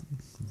 like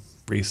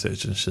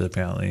research and shit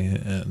apparently,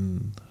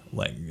 and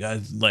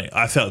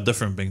I felt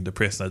different being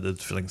depressed than I did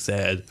feeling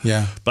sad.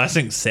 Yeah. But I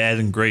think sad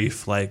and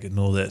grief, like, and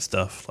all that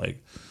stuff, like,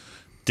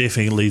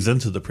 definitely leads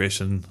into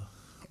depression,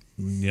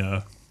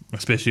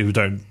 especially if you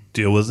don't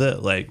deal with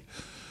it, like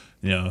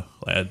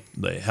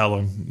how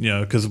long,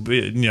 because,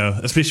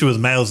 especially with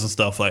males and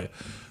stuff, like,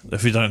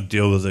 if you don't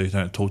deal with it, you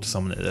don't talk to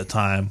someone at that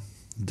time,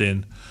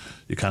 then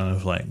you kind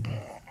of, like,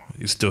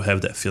 you still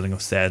have that feeling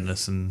of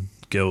sadness and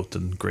guilt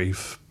and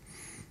grief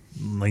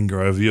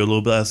linger over you a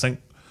little bit, I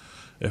think,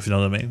 if you know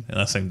what I mean.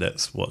 And I think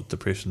that's what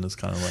depression is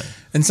kind of like.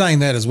 In saying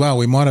that as well,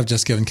 we might have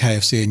just given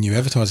KFC a new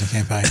advertising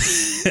campaign.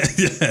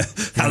 Yeah.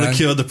 How to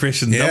cure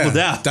depression.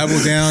 Yeah.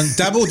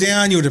 Double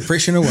down your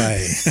depression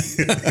away.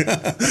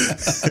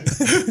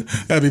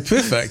 That'd be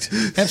perfect.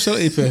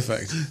 Absolutely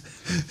perfect.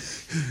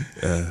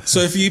 So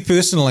if you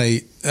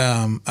personally,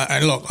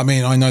 look, I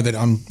mean, I know that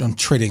I'm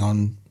treading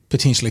on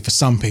potentially for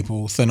some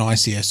people thin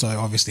ice here, so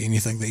obviously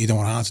anything that you don't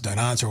want to answer, don't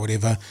answer or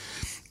whatever.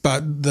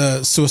 But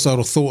the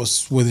suicidal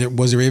thoughts, was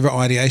there ever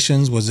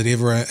ideations? Was it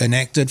ever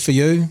enacted for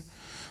you?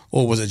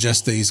 Or was it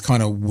just these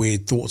kind of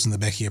weird thoughts in the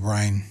back of your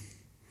brain?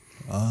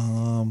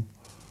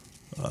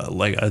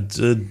 Like I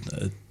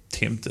did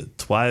attempt it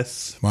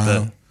twice.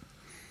 Wow.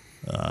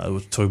 But I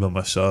was talking about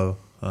my show.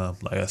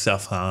 Like I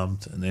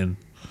self-harmed, and then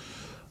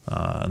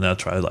I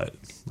tried like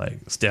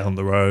stay on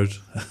the road.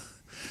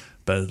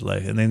 But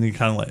like, and then you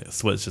kind of like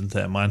switch into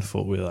that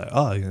mindful where like,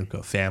 oh, you've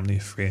got family,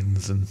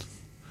 friends, and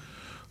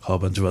a whole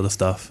bunch of other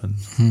stuff, and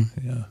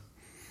yeah.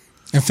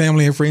 And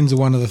family and friends are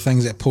one of the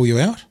things that pull you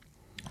out.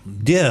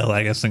 Yeah,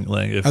 like I think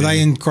like if Are they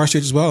in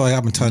Christchurch as well? Are they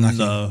up in Taranaki?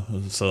 No,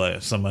 so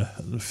like some of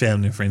my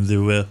family and friends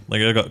everywhere.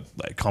 Like I got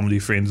like comedy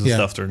friends and Yeah.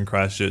 stuff that are in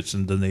Christchurch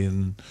and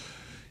Dunedin,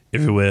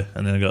 everywhere.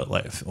 And then I got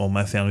like all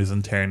my family's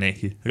in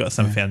Taranaki. I got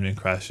some family in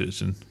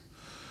Christchurch and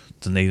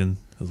Dunedin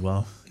as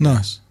well.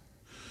 Nice.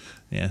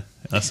 Yeah,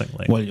 I think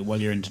like While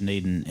you're in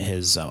Dunedin,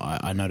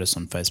 I noticed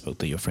on Facebook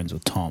that you're friends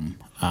with Tom.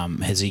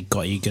 Has he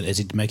got you? Is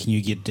he making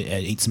you get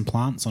eat some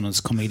plants on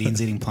his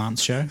Comedians Eating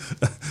Plants show?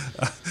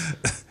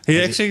 he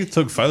actually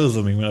took photos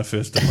of me when I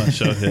first did my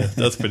show here.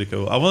 That's pretty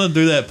cool. I want to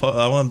do that.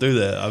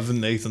 I've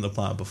been eating the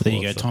plant before. There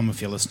you go, so. Tom.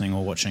 If you're listening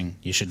or watching,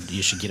 you should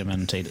get him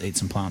in to eat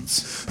some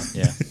plants.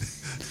 Yeah.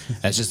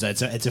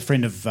 It's a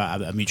friend of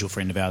a mutual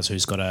friend of ours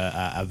who's got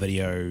a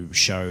video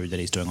show that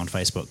he's doing on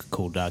Facebook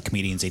called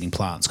Comedians Eating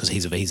Plants because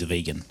he's a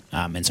vegan,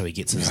 and so he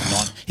gets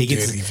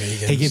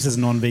his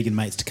non-vegan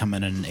mates to come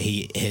in and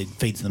he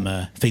feeds them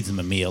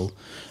a meal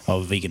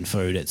of vegan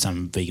food at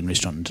some vegan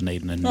restaurant in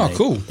Dunedin. And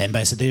cool. And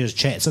basically they just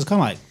chat. So it's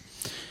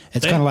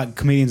kind of like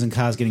comedians in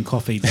cars getting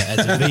coffee, but as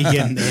a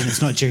vegan, and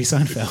it's not Jerry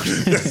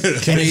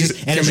Seinfeld.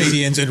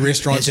 Comedians in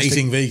restaurants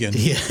eating vegan.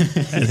 Yeah,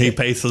 And he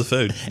pays for the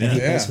food. and he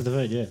pays for the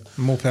food. Yeah,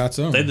 More power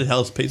to them. They did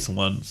Hell's Pizza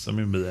once. I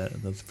remember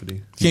that. That's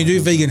pretty. Can you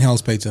do vegan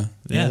Hell's Pizza?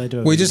 yeah, they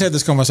do. We just had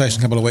this conversation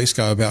a couple of weeks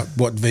ago about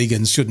what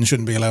vegans should and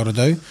shouldn't be allowed to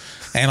do.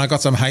 And I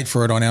got some hate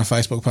for it on our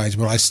Facebook page,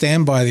 but I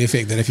stand by the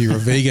effect that if you're a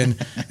vegan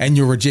and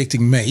you're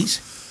rejecting meat,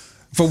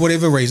 for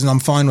whatever reason, I'm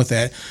fine with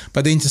that.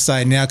 But then to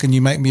say, now can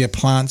you make me a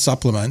plant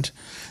supplement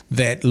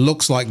that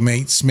looks like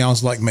meat,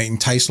 smells like meat, and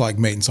tastes like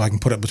meat, and so I can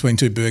put it between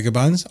two burger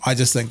buns? I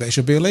just think that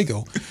should be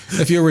illegal.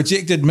 If you're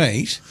rejected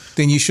meat,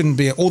 then you shouldn't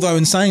be. Although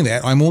in saying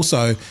that, I'm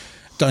also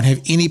don't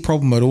have any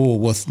problem at all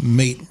with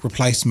meat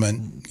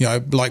replacement,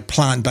 like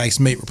plant-based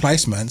meat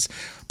replacements.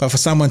 But for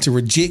someone to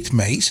reject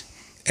meat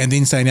and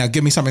then say, now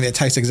give me something that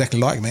tastes exactly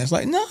like me, it's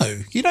like, no,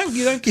 you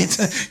don't get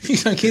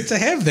to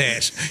have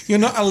that. You're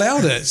not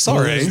allowed it.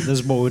 Sorry. This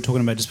is what we were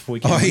talking about just before we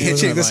came. Oh in. yeah, Wasn't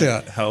check it, this like,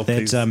 out. Hell That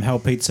Pizza. Hell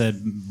Pizza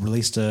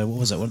released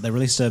a they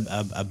released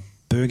a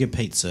burger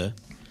pizza.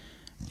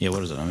 Yeah,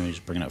 what is it? Let me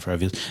just bring it up for our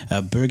viewers.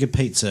 A burger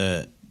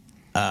pizza,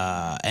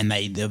 and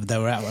they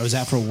were out. It was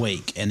out for a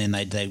week, and then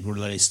they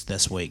released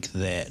this week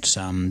that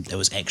it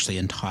was actually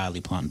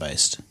entirely plant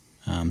based.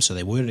 So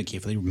they worded it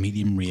carefully: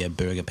 medium rare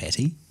burger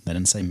patty. They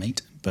didn't say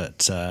meat,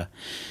 but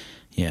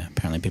yeah,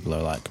 apparently people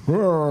are like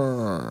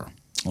 "Roar,"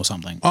 or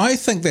something. I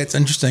think that's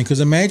interesting because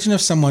imagine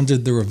if someone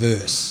did the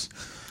reverse.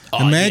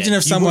 Imagine yeah.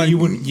 if someone You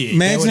wouldn't- yeah, that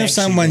imagine would if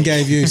actually someone be-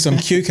 gave you some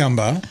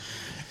cucumber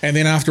and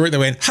then after it they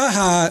went, ha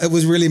ha, it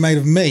was really made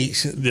of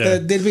meat. Yeah.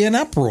 There'd be an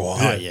uproar.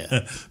 Oh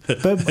yeah,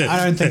 but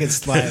I don't think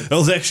it's like. It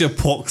was actually a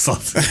pork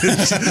sausage.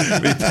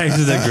 We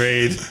painted it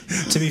green.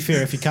 To be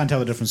fair, if you can't tell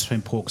the difference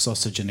between pork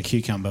sausage and a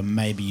cucumber,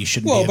 maybe you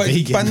shouldn't Well, be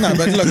a vegan.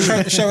 but look,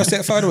 show us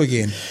that photo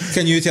again.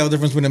 Can you tell the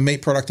difference between a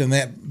meat product and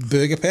that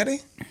burger patty?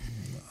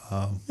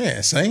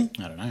 Yeah, see?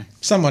 I don't know.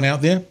 Someone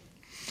out there,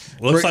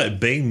 Looks like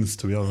beans,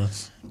 to be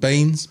honest.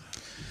 beans.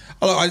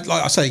 Oh, like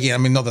I say again, I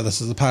mean, not that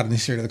this is a part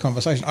necessarily of the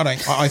conversation. I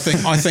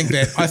think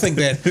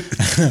that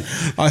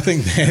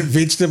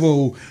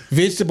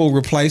vegetable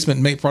replacement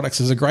meat products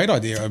is a great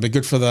idea. It'd be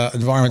good for the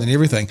environment and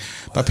everything.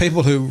 But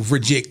people who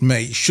reject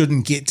meat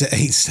shouldn't get to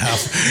eat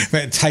stuff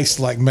that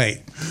tastes like meat.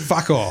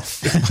 Fuck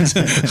off.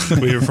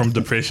 We were from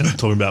depression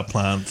talking about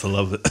plants. I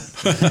love it.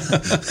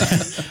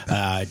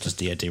 Just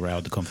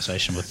derailed the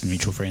conversation with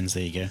mutual friends.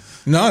 There you go.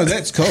 No,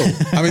 that's cool.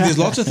 I mean, there's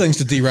lots of things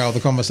to derail the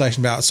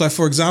conversation about. So,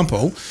 for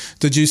example,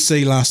 did you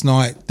see last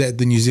night that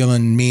the New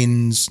Zealand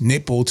men's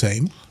netball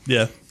team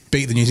Yeah.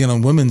 beat the New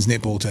Zealand women's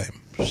netball team?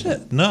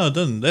 Shit. No, it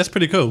didn't. That's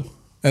pretty cool.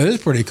 It is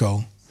pretty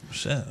cool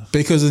Shit.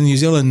 because the New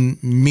Zealand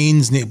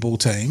men's netball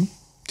team.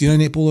 Do you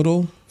know netball at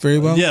all? Very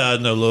well. Yeah, I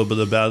know a little bit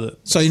about it.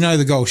 So you know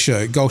the goal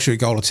shoot, goal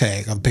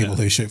attack are the people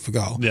who shoot for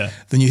goal. Yeah.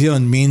 The New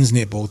Zealand men's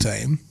netball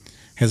team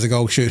has a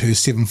goal shoot who's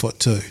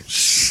 7'2".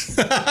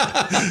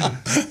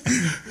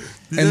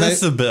 And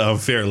That's a bit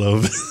unfair, a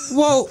little bit.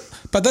 Well,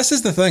 but this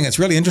is the thing. It's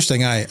really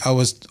interesting, eh? I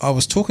was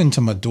talking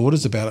to my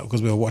daughters about it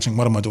because we were watching.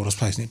 One of my daughters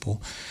plays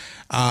netball,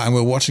 and we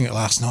were watching it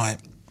last night.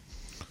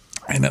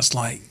 And it's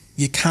like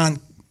you can't.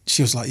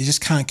 She was like, you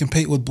just can't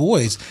compete with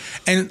boys.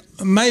 And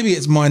maybe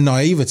it's my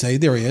naivety.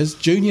 There he is,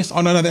 Junior.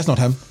 Oh no, that's not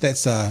him.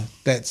 That's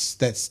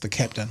the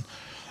captain.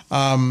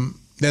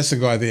 That's the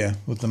guy there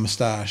with the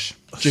moustache.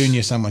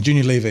 Junior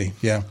Levy.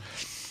 Yeah.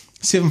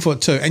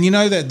 7'2", and you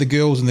know that the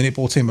girls in the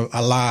netball team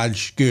are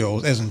large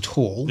girls, as in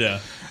tall. Yeah.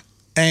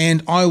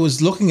 And I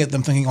was looking at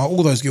them thinking, oh,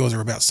 all those girls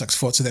are about 6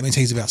 foot, so that means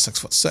he's about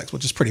 6'6",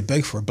 which is pretty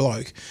big for a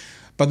bloke.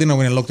 But then I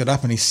went and looked it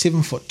up, and he's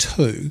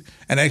 7'2",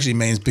 and it actually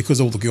means because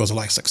all the girls are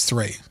like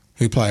 6'3",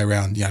 who play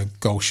around,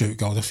 goal shoot,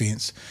 goal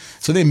defence.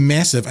 So they're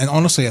massive, and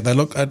honestly, they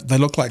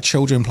look like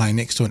children playing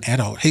next to an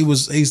adult.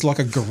 He's like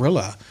a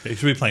gorilla. He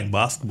should be playing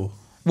basketball.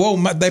 Well,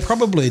 they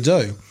probably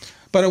do.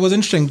 But it was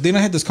interesting. Then I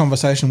had this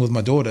conversation with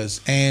my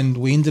daughters, and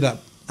we ended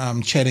up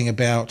chatting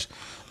about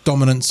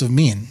dominance of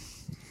men.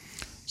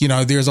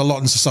 there's a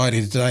lot in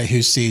society today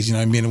who says,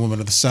 men and women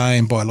are the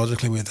same,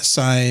 biologically we're the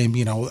same,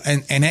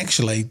 and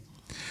actually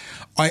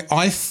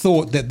I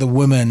thought that the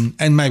women,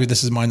 and maybe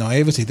this is my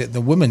naivety, that the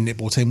women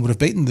netball team would have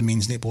beaten the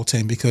men's netball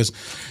team because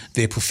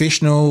they're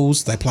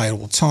professionals, they play it all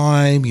the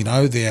time,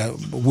 they're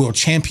world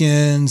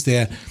champions,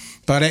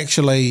 but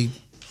actually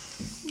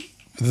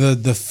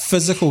the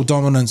physical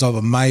dominance of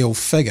a male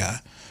figure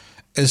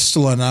is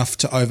still enough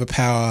to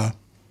overpower,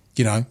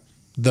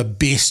 the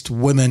best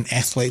women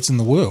athletes in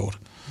the world.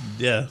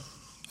 Yeah.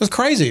 It's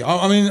crazy.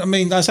 I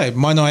mean, I say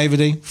my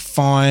naivety,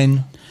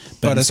 fine.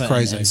 But it's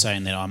crazy. In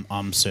saying that,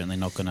 I'm certainly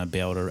not going to be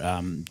able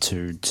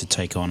to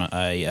take on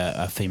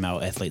a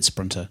female athlete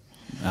sprinter.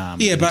 But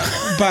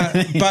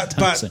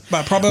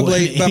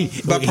probably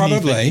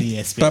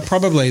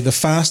the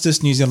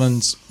fastest New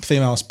Zealand's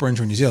female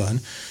sprinter in New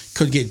Zealand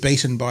could get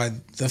beaten by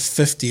the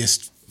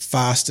 50th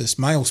fastest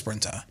male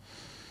sprinter.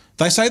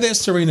 They say that's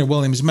Serena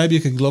Williams. Maybe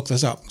you can look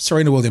this up.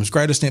 Serena Williams,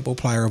 greatest netball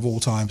player of all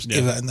times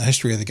ever in the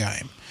history of the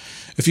game.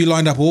 If you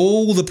lined up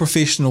all the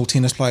professional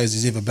tennis players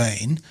there's ever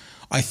been,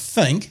 I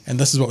think, and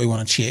this is what we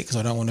want to check because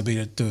I don't want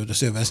to do a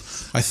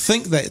disservice, I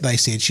think that they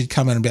said she'd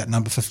come in about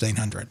number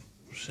 1,500.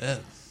 Shit.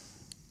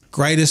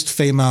 Greatest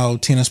female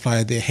tennis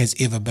player there has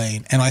ever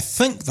been. And I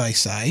think they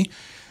say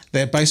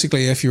that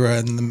basically if you're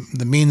in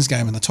the men's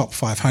game in the top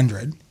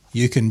 500,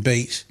 you can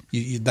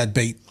they'd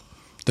beat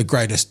the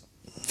greatest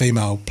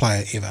female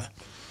player ever.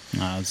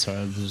 No,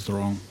 sorry, this is the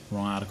wrong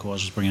article I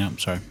was just bringing up.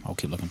 Sorry, I'll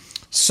keep looking.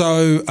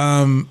 So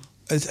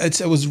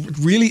it was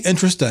really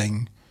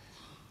interesting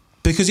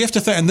because you have to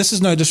think, and this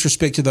is no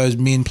disrespect to those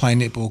men playing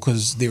netball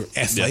because they're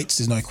athletes,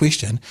 there's no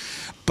question,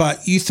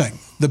 but you think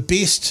the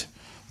best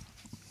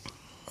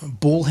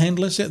ball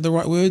handlers, is that the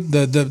right word?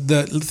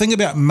 The thing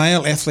about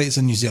male athletes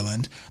in New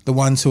Zealand, the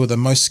ones who are the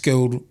most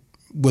skilled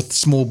with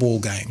small ball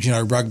games,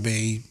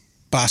 rugby,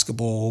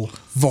 basketball,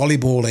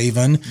 volleyball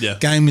even,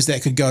 games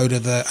that could go to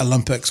the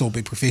Olympics or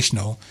be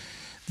professional,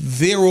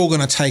 they're all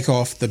going to take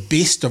off the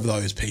best of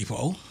those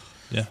people,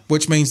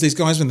 which means these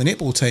guys in the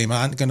netball team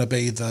aren't going to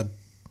be the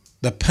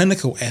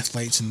pinnacle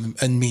athletes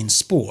in men's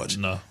sport.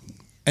 No.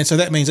 And so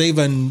that means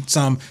even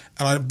some,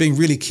 and I'm being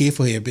really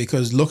careful here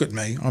because look at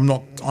me,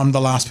 I'm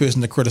the last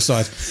person to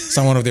criticise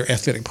someone of their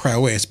athletic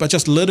prowess, but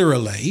just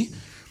literally,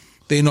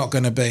 they're not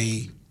going to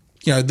be,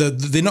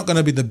 they're not going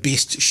to be the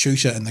best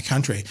shooter in the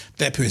country.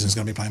 That person's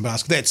going to be playing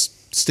basketball. That's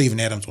Stephen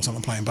Adams or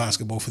someone playing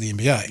basketball for the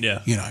NBA.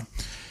 Yeah.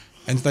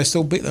 And they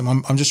still beat them.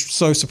 I'm just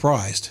so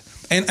surprised.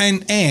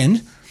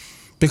 And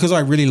because I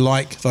really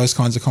like those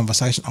kinds of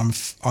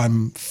conversations,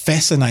 I'm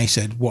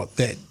fascinated where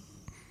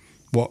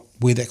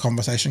that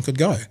conversation could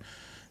go,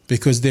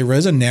 because there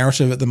is a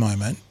narrative at the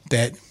moment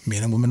that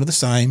men and women are the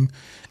same,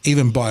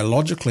 even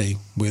biologically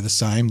we're the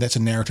same. That's a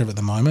narrative at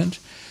the moment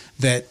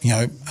that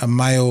a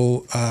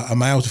male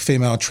to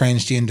female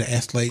transgender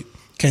athlete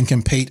can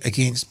compete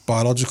against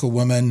biological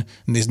women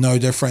and there's no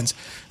difference.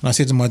 And I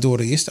said to my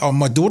daughter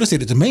my daughter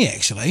said it to me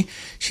actually.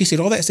 She said,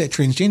 that's that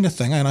transgender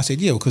thing. And I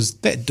said, yeah, because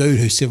that dude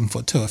who's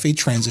 7'2", if he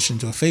transitioned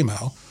to a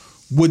female,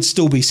 would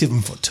still be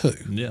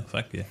 7'2". Yeah,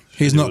 fuck yeah.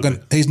 He's not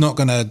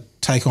going to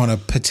take on a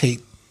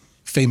petite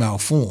female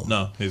form.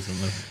 No, he's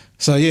not.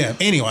 So yeah.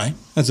 Anyway,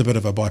 that's a bit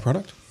of a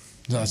byproduct.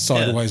 A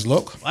sideways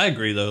look. I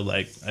agree though.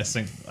 Like I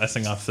think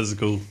our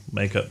physical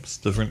makeup's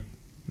different.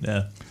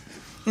 Yeah.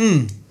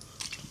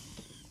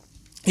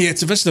 Yeah,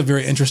 it's just a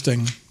very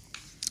interesting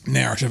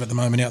narrative at the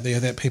moment out there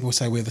that people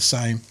say we're the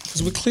same,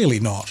 because we're clearly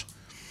not.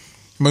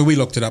 I mean, we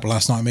looked it up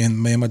last night, me and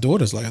my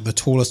daughter's like the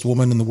tallest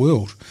woman in the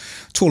world.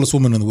 Tallest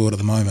woman in the world at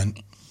the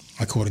moment,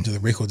 according to the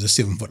records, is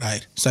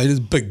 7'8". So it is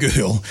a big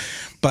girl.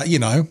 But,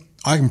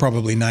 I can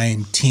probably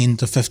name 10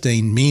 to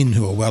 15 men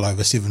who are well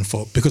over 7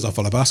 foot because I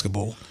follow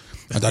basketball.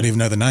 I don't even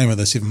know the name of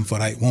the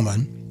 7'8"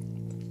 woman.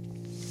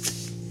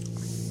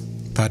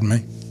 Pardon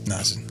me? No,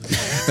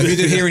 if you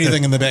did hear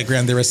anything in the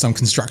background, there is some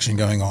construction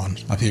going on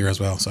up here as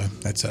well. So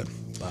that's it.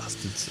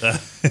 Bastards.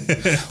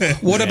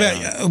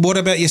 What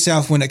about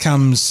yourself when it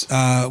comes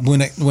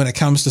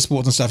to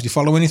sports and stuff? Do you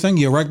follow anything?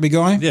 You're a rugby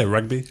guy? Yeah,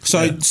 rugby.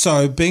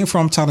 So being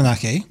from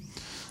Taranaki,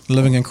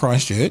 living in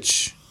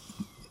Christchurch,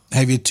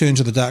 have you turned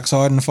to the dark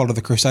side and followed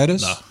the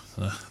Crusaders?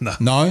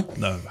 No.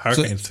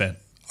 Hurricanes fan.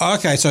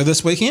 Okay, so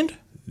this weekend?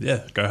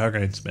 Yeah, go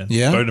Hurricanes, man.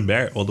 Yeah. Bowden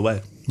Barrett all the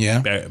way.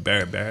 Yeah.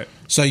 Barrett.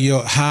 So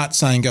your heart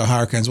saying go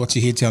Hurricanes, what's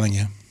your head telling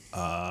you?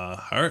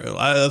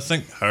 I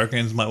think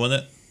Hurricanes might win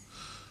it.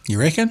 You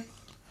reckon?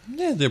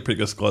 Yeah, they're a pretty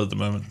good squad at the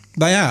moment.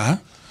 They are.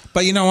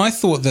 But, I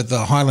thought that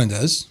the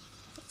Highlanders,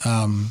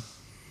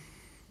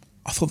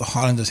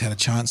 had a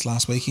chance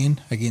last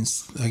weekend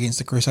against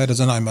the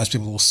Crusaders. I know most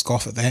people will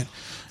scoff at that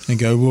and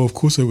go, well, of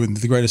course they were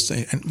the greatest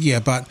team. And yeah,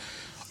 but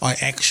I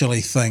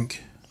actually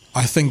think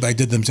they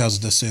did themselves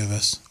a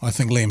disservice. I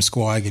think Liam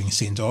Squire getting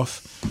sent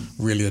off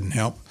really didn't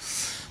help.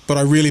 But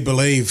I really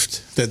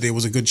believed that there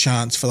was a good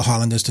chance for the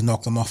Highlanders to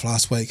knock them off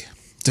last week.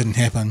 Didn't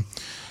happen.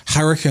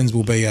 Hurricanes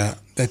will be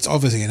that's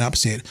obviously an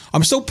upset.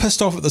 I'm still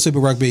pissed off at the Super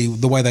Rugby,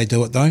 the way they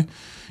do it though.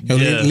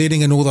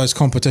 Letting in all those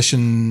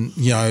competition,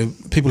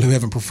 people who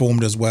haven't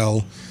performed as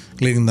well,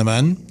 letting them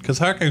in. Because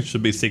Hurricanes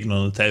should be second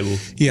on the table,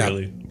 Yeah,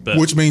 really. But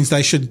which means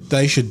they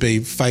should be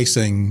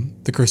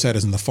facing the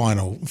Crusaders in the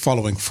final,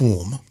 following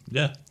form.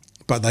 yeah,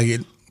 But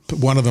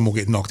one of them will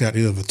get knocked out,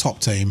 either the top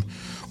team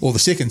or the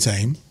second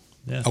team,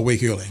 yeah, a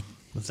week early.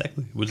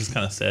 exactly. Which is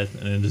kind of sad.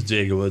 And then the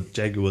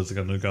Jaguars are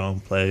going to go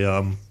and play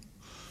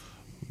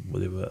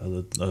whatever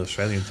other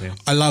Australian team.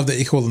 I love that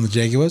you call them the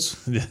Jaguars.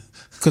 Yeah,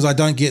 Because I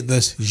don't get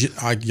this the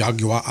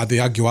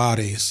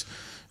Jaguares,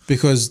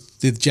 because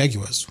they're the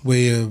Jaguars.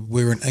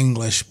 We're an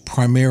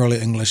primarily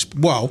English.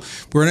 Well,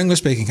 we're an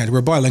English-speaking country. We're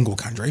a bilingual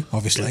country,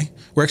 obviously.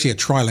 We're actually a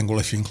trilingual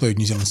if you include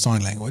New Zealand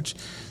Sign Language,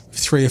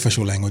 3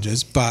 official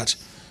languages. But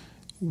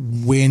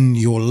when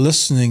you're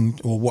listening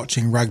or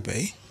watching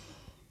rugby,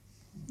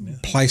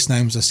 place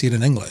names are said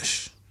in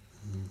English.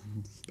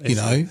 You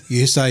know,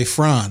 you say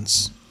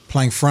France,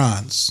 playing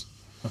France.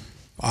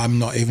 I'm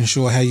not even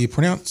sure how you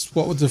pronounce.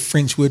 What was the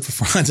French word for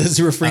France? Is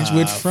there a French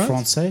word for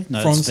France? Francais?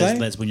 No, Francais?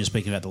 that's when you're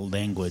speaking about the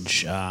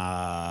language.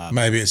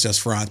 Maybe it's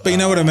just France, but you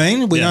know what I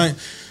mean. We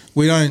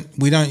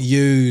don't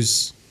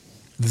use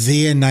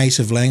their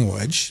native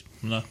language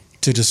no,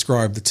 to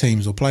describe the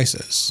teams or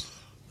places.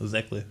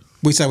 exactly.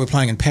 We say we're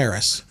playing in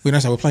Paris. We don't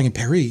say we're playing in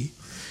Paris.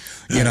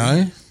 You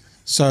know,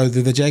 so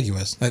they're the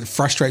Jaguars. That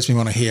frustrates me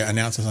when I hear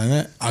announcers saying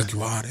that.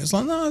 Aguard. It's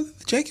like, no,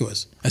 the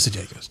Jaguars. That's the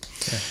Jaguars.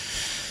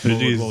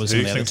 What was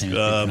the other team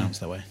pronounced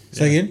that way?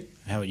 Say again.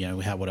 How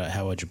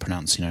would you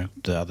pronounce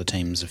the other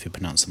teams if you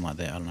pronounce them like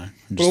that? I don't know.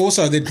 Well,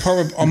 also they'd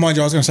probably. Oh, mind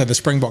you, I was going to say the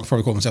Springboks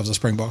probably call themselves a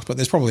Springbok, but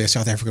there's probably a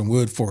South African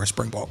word for a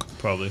Springbok.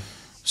 Probably.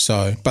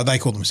 So, but they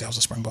call themselves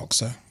a Springbok.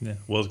 So, Yeah.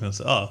 What I was going to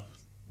say.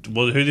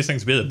 Well, who do you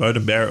think's better,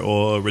 Bowden Barrett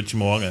or Richie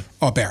Mo'unga?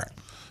 oh, Barrett.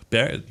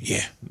 Barrett.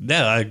 Yeah.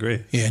 Yeah, I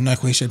agree. Yeah, no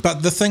question.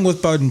 But the thing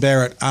with Bowden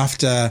Barrett,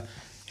 after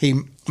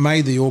he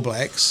made the All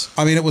Blacks,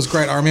 I mean, it was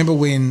great. I remember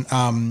when,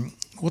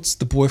 what's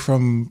the boy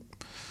from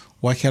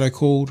Waikato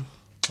called?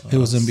 Who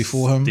was in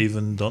before him?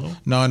 Stephen Donald.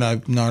 No.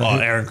 Oh,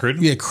 Aaron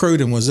Cruden? Yeah,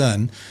 Cruden was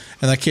in.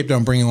 And they kept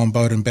on bringing on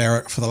Bowden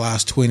Barrett for the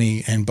last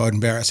 20, and Bowden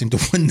Barrett seemed to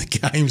win the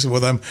games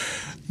with him.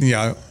 You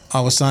know,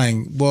 I was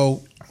saying,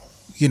 well,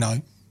 you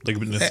know,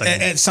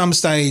 at some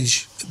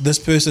stage, this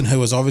person who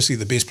was obviously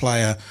the best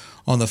player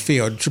on the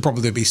field should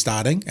probably be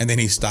starting, and then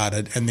he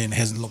started and then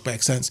hasn't looked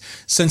back since.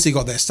 Since he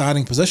got that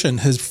starting position,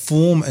 his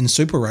form in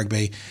Super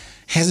Rugby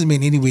hasn't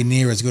been anywhere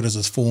near as good as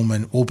his form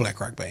in All Black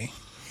Rugby.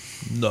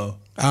 No.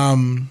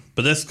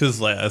 But that's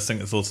because I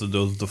think it's also to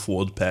do with the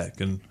forward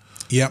pack and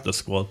the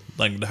squad.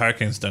 Like the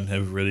Hurricanes don't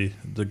have really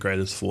the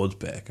greatest forward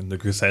pack, and the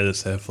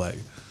Crusaders have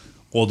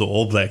all the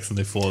All Blacks in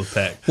their forward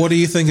pack. What do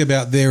you think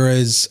about there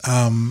is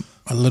a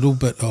little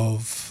bit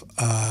of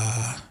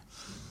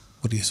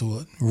what do you call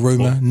it?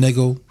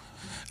 Niggle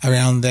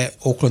around that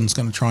Auckland's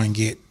going to try and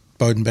get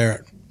Bowden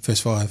Barrett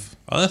first 5.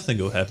 I don't think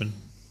it'll happen.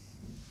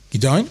 You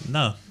don't?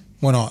 No.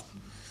 Why not?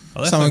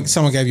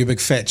 Someone gave you a big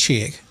fat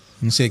check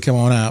and said, "Come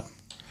on up."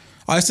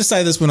 I used to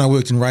say this when I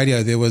worked in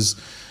radio. There was,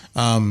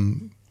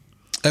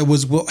 it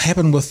was what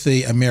happened with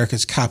the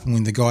America's Cup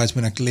when the guys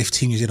went left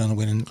Team New Zealand and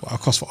went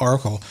across for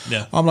Oracle.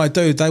 Yeah. I'm like,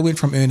 dude, they went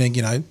from earning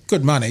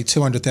good money,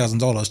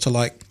 $200,000 to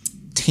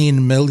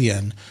 $10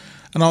 million,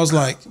 and I was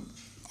like,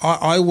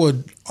 I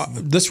would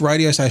this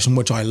radio station,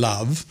 which I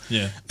love.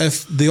 Yeah.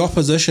 If the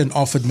opposition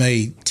offered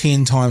me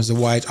 10 times the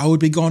wage, I would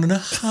be gone in a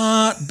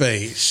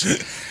heartbeat.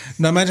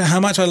 No matter how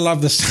much I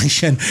love the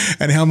station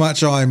and how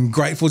much I'm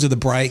grateful to the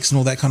breaks and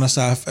all that kind of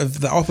stuff, if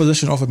the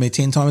opposition offered me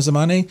 10 times the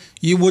money,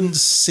 you wouldn't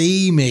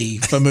see me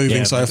for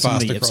moving so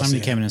fast across. If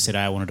somebody came in and said,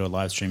 "I want to do a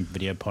live stream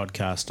video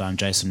podcast,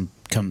 Jason,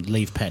 come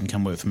leave Pat and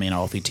come work for me, and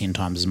I'll offer you 10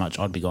 times as much,"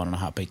 I'd be gone in a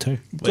heartbeat too.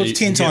 Well,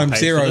 10 times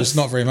 0 is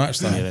not very much,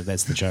 though. Yeah,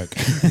 that's the joke.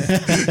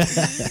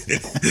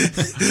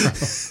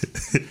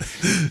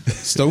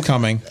 Still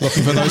coming,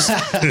 looking for those.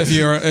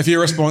 If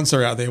you're a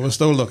sponsor out there, we're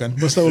still looking.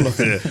 The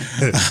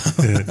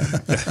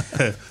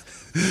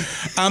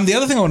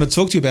other thing I want to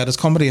talk to you about is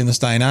comedy in this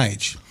day and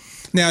age.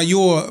 Now,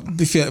 you're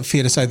fair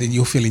to say that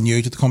you're fairly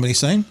new to the comedy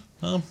scene.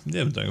 Yeah, I've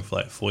been doing it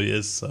for 4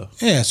 years. So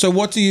yeah. So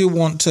what do you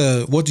want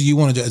to do? Do you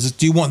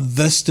want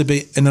this to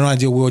be, in an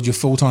ideal world, your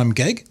full-time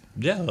gig?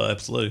 Yeah,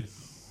 absolutely.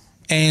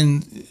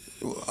 And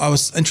I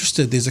was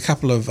interested. There's a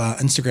couple of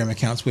Instagram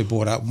accounts we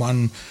brought up.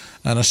 One,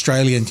 an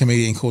Australian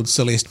comedian called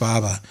Celeste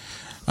Barber.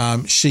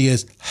 She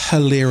is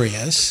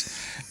hilarious,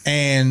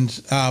 and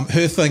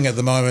her thing at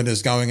the moment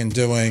is going and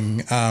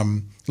doing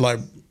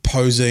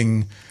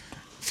posing,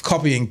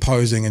 copying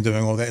posing, and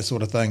doing all that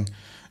sort of thing.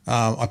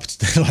 I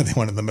particularly like the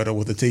one in the middle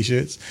with the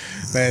t-shirts.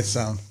 That's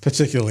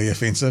particularly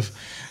offensive.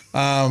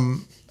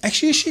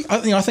 Actually,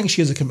 I think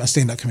she is a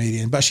stand-up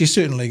comedian, but she's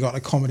certainly got a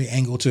comedy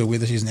angle to her,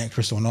 whether she's an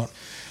actress or not.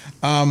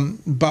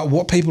 But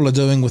what people are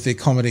doing with their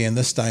comedy in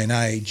this day and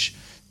age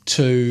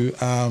to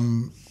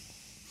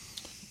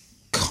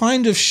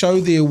kind of show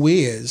their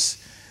wares,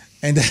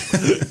 and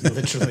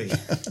Literally.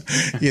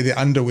 yeah, their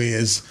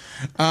underwears.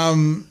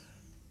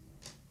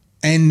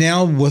 And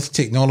now with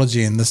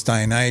technology in this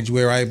day and age,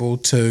 we're able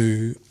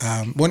to.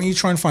 Why don't you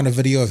try and find a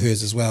video of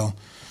hers as well,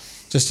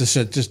 just to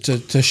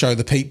show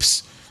the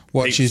peeps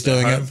what Peeps she's at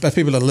doing. home. If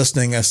people are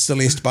listening,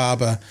 Celeste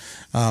Barber,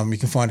 you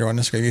can find her on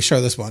Instagram. You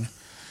show this one.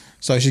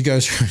 So she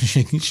goes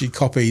through, she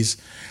copies,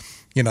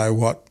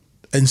 what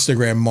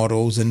Instagram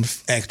models and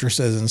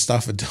actresses and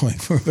stuff are doing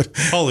for a bit.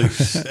 Holy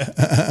shit.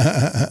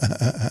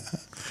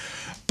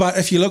 But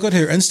if you look at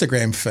her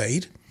Instagram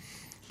feed,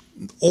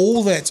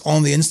 all that's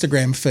on the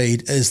Instagram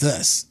feed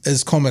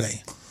is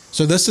comedy.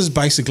 So this is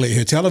basically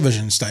her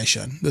television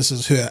station. This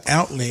is her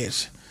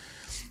outlet,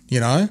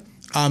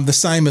 The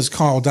same as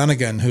Kyle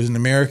Dunnigan, who's an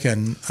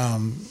American.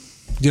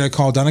 Do you know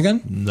Kyle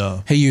Dunnigan?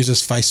 No. He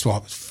uses face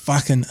swap. It's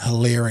fucking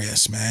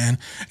hilarious, man.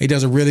 He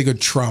does a really good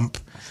Trump,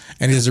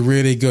 and he does a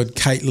really good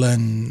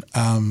Caitlyn.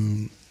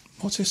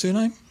 What's her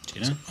surname?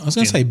 Jenner? I was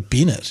going to say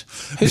Bennett.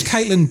 Who's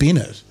Caitlyn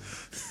Bennett?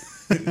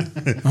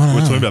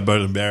 We're talking about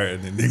Bowden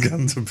Barrett and then they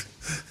come to.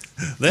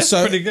 That's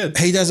So pretty good.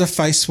 he does a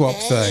face swap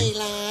Hey, thing.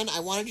 Lon, I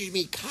wanted you to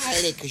meet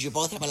Kylie because you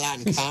both have a lot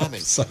in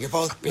common. You're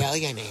both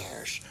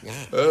billionaires. Yeah.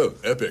 Oh,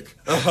 epic.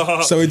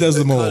 So he does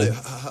them all.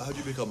 How'd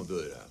you become a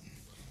billionaire?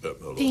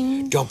 Hold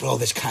on. Don't blow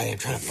this, Kylie. I'm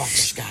trying to fuck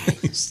this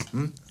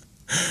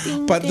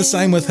guy. But the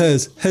same with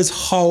his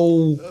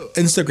whole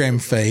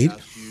Instagram feed.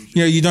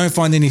 You don't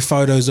find any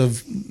photos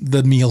of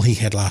the meal he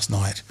had last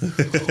night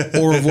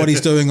or of what he's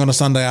doing on a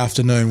Sunday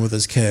afternoon with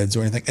his kids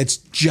or anything. It's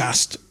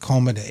just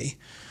comedy.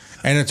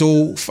 And it's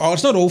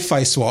not all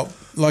face swap.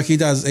 Like he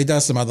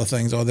does some other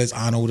things. Oh, there's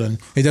Arnold, and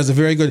he does a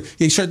very good,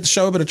 he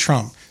show a bit of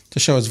Trump to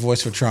show his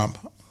voice for Trump.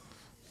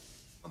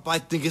 I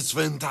think it's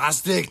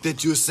fantastic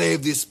that you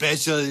saved the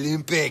Special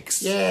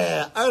Olympics.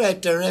 Yeah, aren't I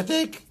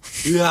terrific?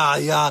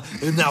 Yeah.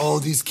 And now all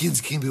these kids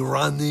can be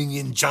running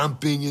and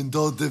jumping and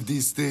all of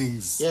these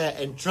things. Yeah,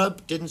 and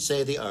Trump didn't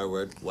say the R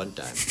word one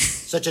time.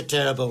 Such a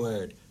terrible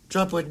word.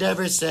 Trump would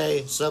never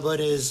say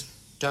someone is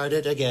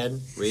started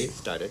again.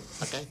 Restarted.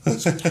 Okay.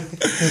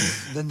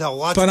 Then now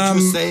what But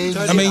did you say?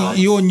 I mean,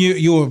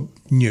 you're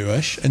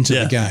newish into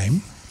the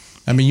game.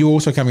 I mean, you're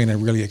also coming in a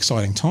really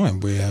exciting time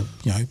where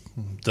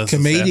This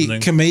is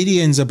happening.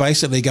 comedians are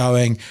basically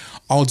going,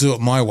 "I'll do it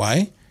my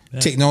way."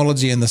 Yeah.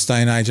 Technology in this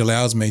day and age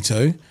allows me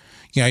to.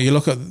 You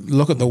look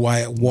at the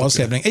way it was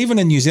happening, even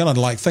in New Zealand,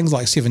 like things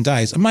like 7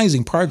 Days,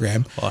 amazing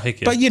program. Oh,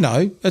 heck yeah. But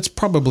it's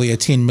probably a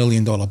 $10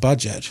 million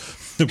budget.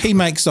 He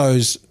makes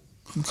those.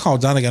 Kyle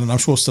Dunnigan, and I'm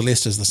sure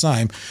Celeste is the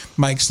same,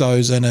 makes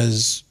those in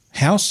his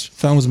house,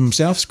 films them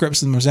himself,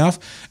 scripts them himself,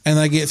 and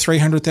they get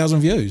 300,000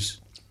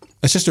 views.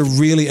 It's just a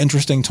really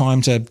interesting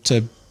time to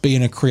be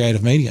in a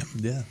creative medium.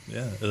 Yeah,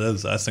 it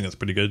is. I think it's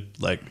pretty good.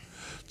 Like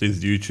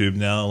these YouTube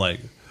now,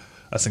 like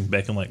I think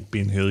back in like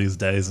Ben Hurley's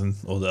days and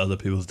all the other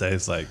people's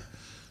days, like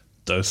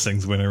those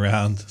things went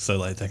around. So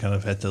like they kind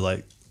of had to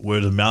like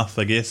word of mouth,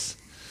 I guess.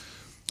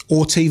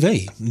 Or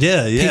TV.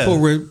 Yeah.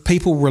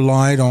 People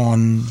relied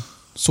on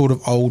sort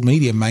of old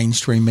media,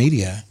 mainstream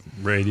media.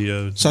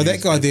 Radio. So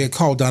that guy there,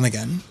 Kyle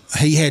Dunnigan,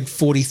 he had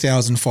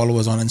 40,000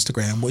 followers on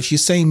Instagram, which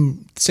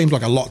seems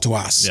like a lot to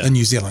us in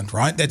New Zealand,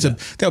 right?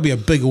 That'll be a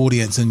big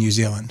audience in New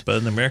Zealand.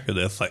 But in America,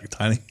 that's like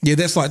tiny. Yeah,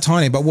 that's like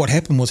tiny. But what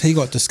happened was he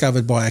got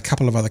discovered by a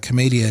couple of other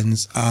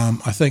comedians.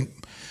 I think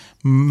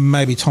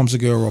maybe Tom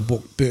Segura or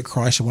Bert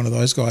Kreischer, one of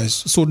those guys.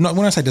 Sort of,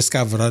 when I say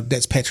discovered,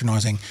 that's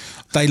patronising.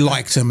 They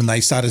liked him and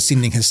they started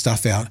sending his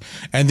stuff out.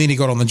 And then he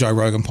got on the Joe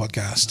Rogan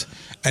podcast.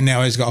 And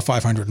now he's got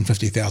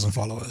 550,000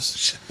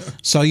 followers.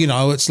 So,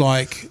 it's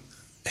like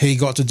he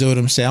got to do it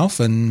himself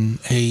and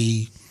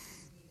he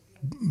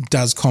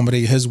does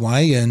comedy his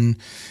way and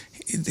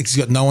he's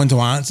got no one to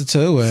answer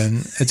to.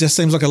 And it just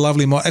seems like a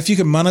lovely if you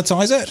can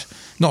monetize it,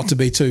 not to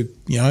be too,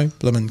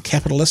 blimmin'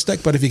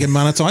 capitalistic, but if you can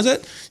monetize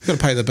it, you've got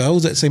to pay the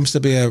bills. It seems to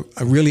be a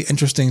really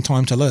interesting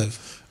time to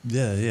live.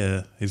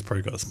 Yeah. He's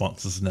probably got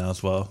sponsors now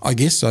as well. I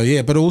guess so,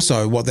 yeah. But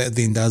also what that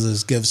then does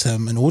is gives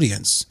him an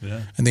audience.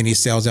 Yeah. And then he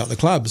sells out the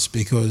clubs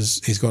because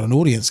he's got an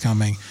audience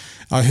coming.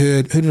 I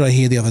heard, who did I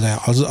hear the other day?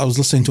 I was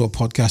listening to a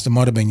podcast. It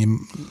might have been,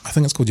 I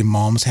think it's called Your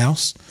Mom's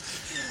House.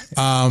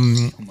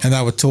 And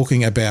they were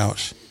talking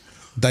about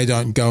they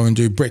don't go and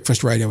do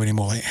breakfast radio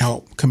anymore. Like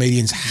how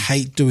comedians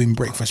hate doing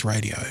breakfast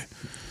radio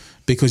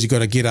because you got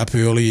to get up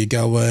early, you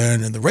go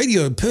in and the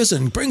radio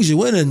person brings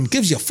you in and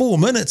gives you 4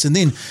 minutes and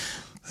then...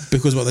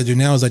 Because what they do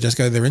now is they just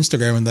go to their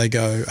Instagram and they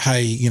go,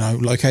 hey,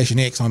 location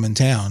X, I'm in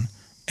town,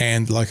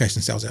 and the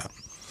location sells out.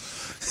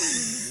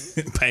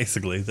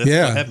 Basically, that's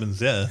what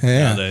happens,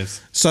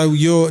 nowadays. So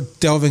you're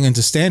delving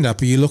into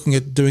stand-up. Are you looking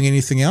at doing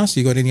anything else?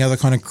 You got any other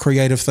kind of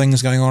creative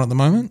things going on at the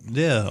moment?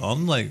 Yeah,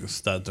 I'm like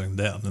start doing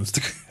that on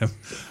Instagram.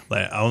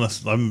 Like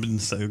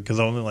because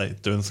I want to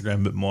like do Instagram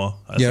a bit more.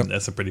 I think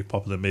that's a pretty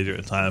popular media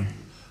at the time.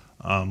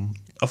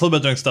 I thought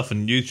about doing stuff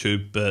on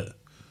YouTube, but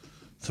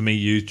to me,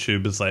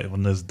 YouTube is like one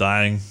of those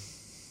dying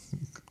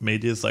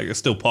medias. Like it's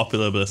still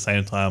popular, but at the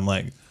same time,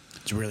 like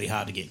it's really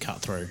hard to get cut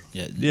through.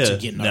 Yeah, to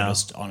get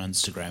noticed on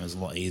Instagram is a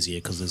lot easier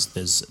because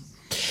they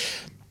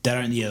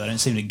don't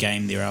seem to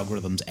game their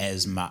algorithms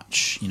as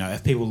much.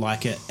 If people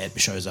like it, it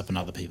shows up in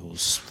other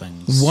people's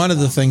things. One of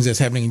the things that's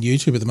happening in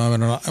YouTube at the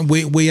moment, and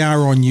we are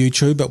on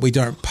YouTube, but we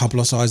don't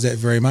publicise that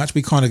very much.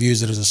 We kind of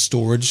use it as a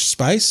storage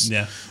space.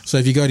 Yeah. So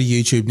if you go to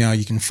YouTube now,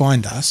 you can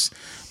find us.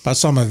 But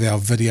some of our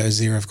videos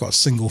there have got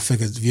single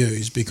figures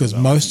views because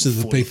most of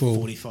the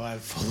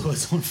 45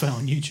 followers on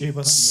YouTube,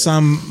 I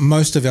think.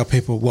 Most of our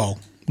people,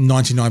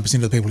 99%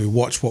 of the people who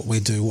watch what we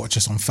do watch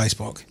us on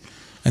Facebook.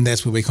 And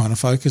that's where we kind of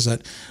focus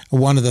it.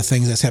 One of the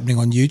things that's happening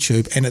on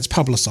YouTube, and it's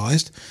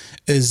publicised,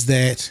 is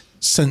that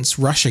since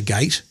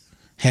Russiagate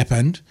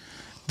happened,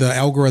 the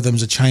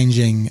algorithms are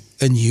changing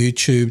in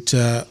YouTube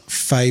to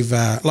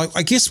favour,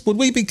 I guess, would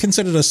we be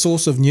considered a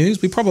source of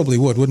news? We probably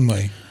would, wouldn't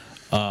we?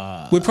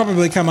 We'd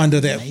probably come under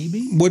that.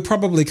 Maybe? We'd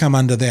probably come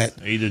under that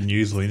Either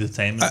news or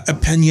entertainment.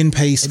 opinion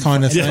piece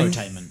kind of thing.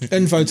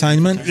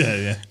 Infotainment.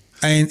 Yeah.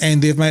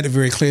 And they've made it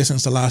very clear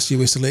since the last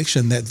US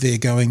election that they're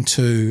going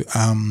to,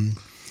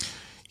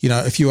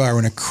 if you are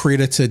an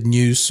accredited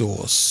news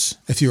source,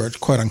 if you're a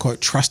quote-unquote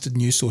trusted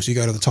news source, you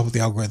go to the top of the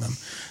algorithm.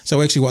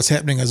 So actually what's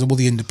happening is all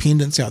the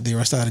independents out there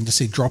are starting to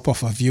see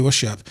drop-off of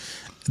viewership,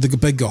 the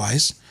big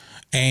guys,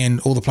 and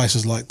all the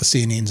places like the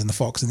CNNs and the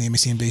Fox and the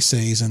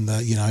MSNBCs and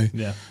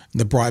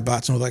the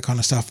Breitbarts and all that kind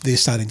of stuff, they're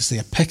starting to see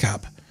a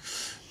pickup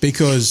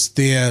because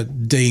they're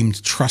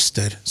deemed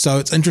trusted. So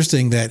it's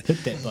interesting that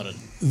Hit that button.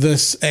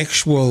 this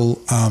actual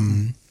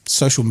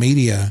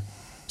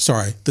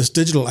this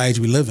digital age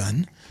we live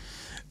in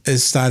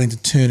is starting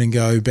to turn and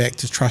go back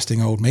to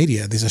trusting old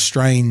media. There's a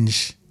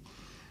strange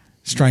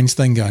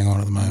thing going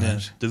on at the moment. Yeah.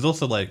 There's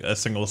also I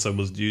think also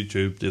with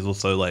YouTube, there's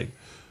also a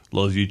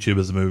lot of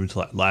YouTubers are moving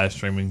to live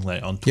streaming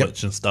on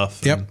Twitch and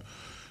stuff. Yep. And,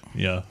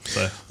 yeah.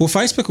 So Well,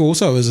 Facebook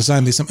also is the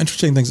same. There's some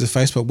interesting things with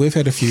Facebook. We've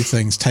had a few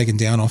things taken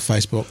down off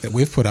Facebook that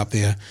we've put up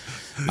there,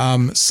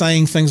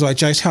 saying things like,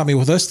 Jace, help me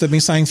with this. They've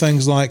been saying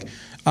things like,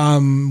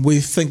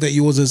 we think that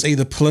yours is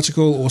either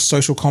political or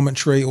social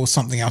commentary or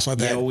something else like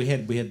that. Yeah, well, we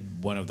had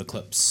one of the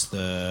clips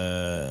with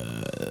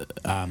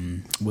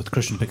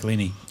Christian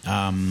Piccolini.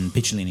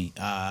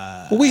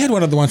 Well, we had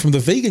one of the ones from the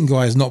vegan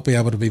guys not be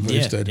able to be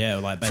boosted.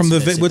 Yeah, from the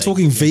basically we're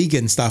talking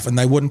vegan stuff, and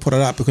they wouldn't put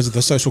it up because of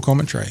the social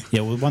commentary.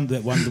 Yeah, well,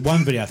 the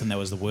one video I think that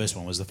was the worst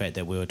one was the fact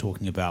that we were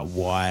talking about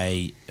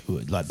why,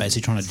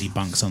 basically trying to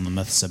debunk some of the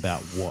myths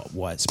about what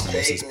white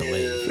supremacists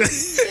believe.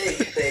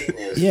 Fake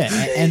news. Yeah,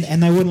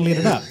 and they wouldn't let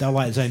it up.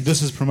 They're saying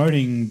this is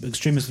promoting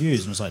extremist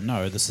views, and it's like,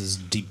 no, this is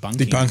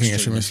debunking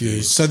extremist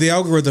views. So the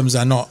algorithms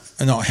are not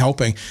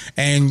helping,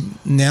 and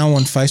now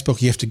on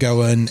Facebook you have to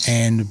go in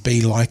and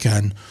be like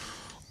an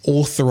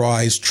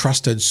authorized,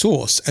 trusted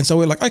source. And so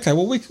we're like, okay,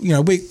 well we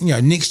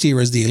next year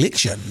is the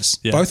elections.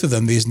 Yeah. Both of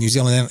them. There's New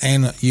Zealand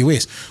and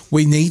US.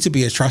 We need to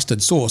be a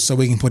trusted source so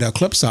we can put our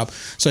clips up.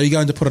 So you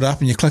go in to put it up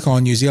and you click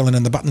on New Zealand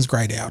and the button's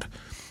grayed out.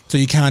 So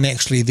you can't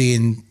actually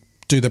then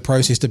do the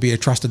process to be a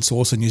trusted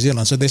source in New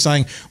Zealand. So they're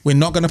saying, we're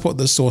not going to put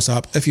this source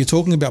up. If you're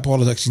talking about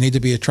politics, you need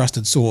to be a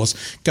trusted source.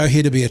 Go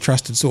here to be a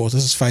trusted source.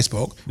 This is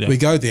Facebook. Yeah. We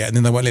go there and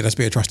then they won't let us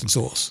be a trusted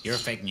source. You're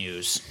fake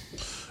news.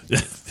 Yeah.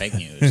 Fake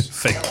news.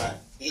 Fake.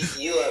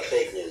 You are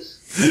fake news.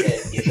 Yeah,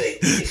 you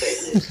fake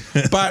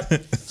news.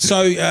 But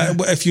so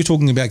if you're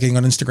talking about getting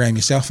on Instagram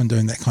yourself and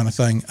doing that kind of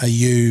thing, are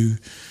you,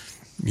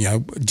 do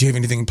you have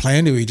anything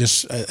planned, or are you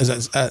just, is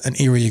it an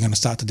area you're going to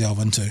start to delve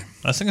into?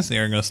 I think it's an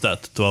area I'm going to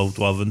start to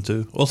delve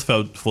into.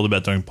 Also thought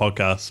about doing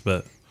podcasts,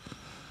 but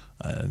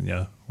I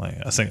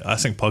think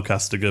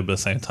podcasts are good, but at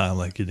the same time,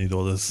 you need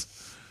all this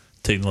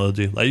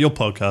technology. Like your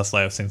podcast,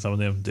 I've seen some of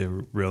them, they're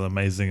real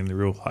amazing and they're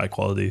real high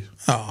quality.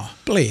 Oh,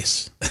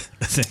 bless.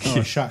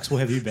 Oh, shucks, we'll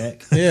have you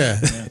back. Yeah.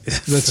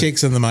 The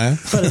check's in the mail.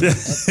 But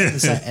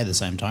at the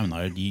same time,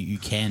 though, you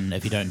can,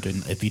 if you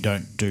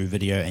don't do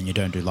video and you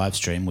don't do live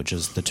stream, which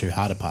is the two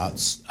harder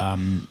parts,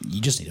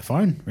 you just need a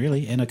phone,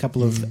 really, and a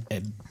couple of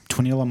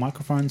 $20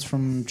 microphones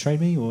from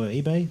Trade Me or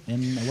eBay,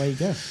 and away you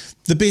go.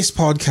 The best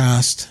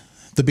podcast,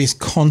 the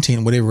best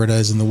content, whatever it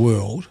is in the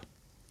world,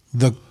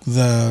 the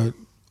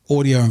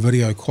audio and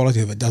video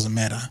quality of it doesn't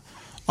matter.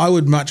 I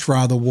would much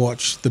rather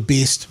watch the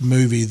best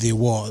movie there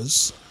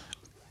was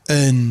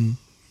in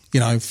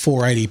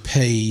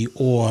 480p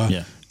or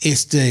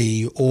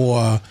SD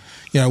or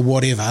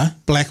whatever,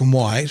 black and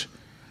white,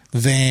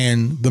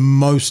 than the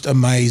most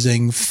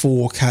amazing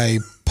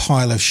 4K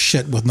pile of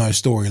shit with no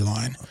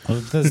storyline.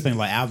 Well, this thing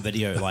our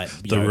video,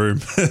 The Room.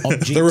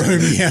 The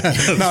Room, yeah.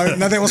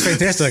 No, that was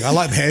fantastic. I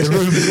like that. The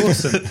Room is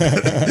awesome.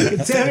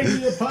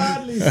 Tearing you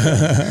apart,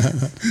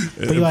 Lisa.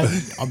 But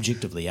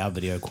objectively, our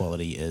video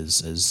quality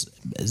is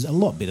a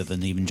lot better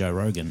than even Joe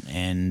Rogan,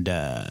 and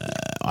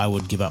I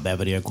would give up our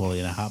video quality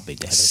in a heartbeat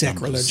to have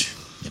Sacrilege.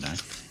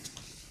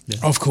 Yeah.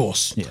 Of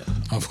course. Yeah.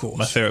 Of course.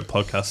 My favorite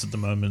podcast at the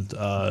moment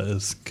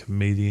is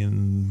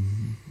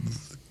Comedian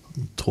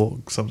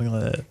Talk, something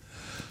like that. I'm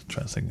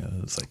trying to think.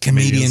 It's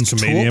Comedians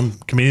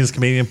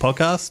Comedian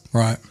podcast.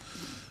 Right.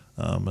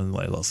 And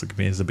lots of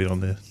comedians have been on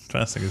there. I'm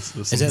trying to think. Is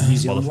that the New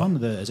Zealand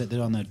one? Is that the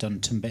one that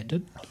done Tim Bat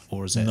did?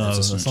 Or is that No, is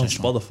this it's on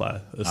international?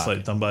 Spotify. It's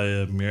Okay. done by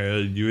a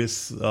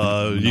US,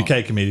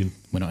 UK comedian.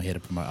 We're not here to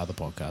promote other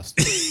podcasts.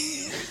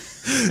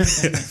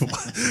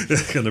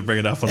 Going to bring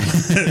it up on. I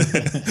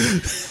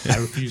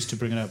refuse to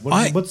bring it up.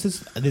 What's this?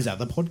 There's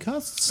other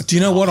podcasts? Do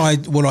you know what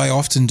I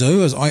often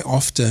do is I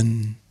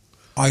often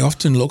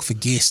look for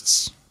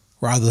guests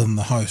rather than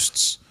the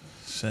hosts.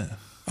 Shit.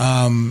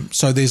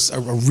 So there's a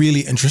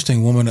really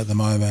interesting woman at the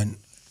moment,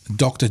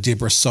 Dr.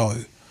 Deborah So,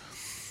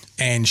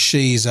 and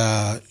she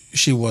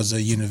was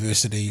a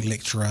university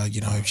lecturer.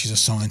 You know, she's a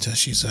scientist.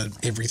 She's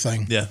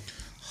everything. Yeah.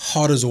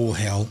 Hot as all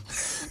hell.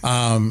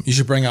 You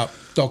should bring up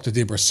Dr.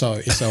 Deborah So,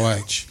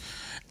 S-O-H,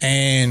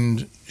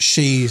 and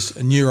she's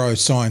a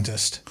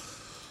neuroscientist,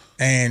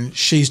 and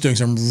she's doing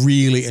some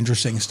really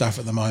interesting stuff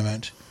at the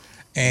moment,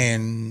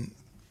 and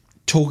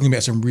talking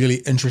about some really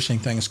interesting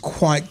things.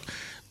 Quite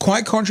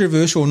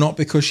controversial, not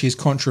because she's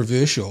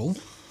controversial,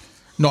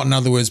 not in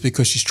other words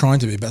because she's trying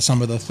to be, but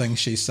some of the things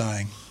she's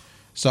saying.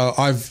 So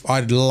I've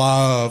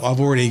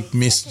already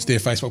messaged their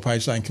Facebook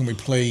page saying, can we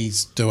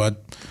please do a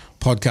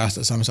podcast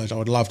at some stage? I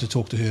would love to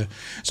talk to her.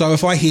 So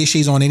if I hear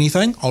she's on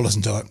anything, I'll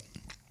listen to it.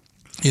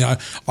 You know,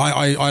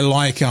 I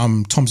like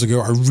Tom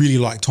Segura. I really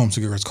like Tom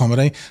Segura's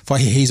comedy. If I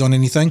hear he's on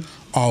anything,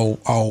 I'll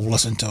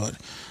listen to it.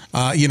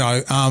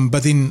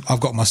 But then I've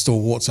got my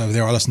stalwarts over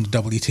there. I listen to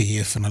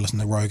WTF and I listen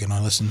to Rogan. I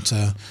listen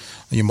to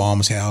Your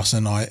Mom's House,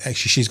 and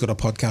she's got a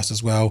podcast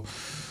as well.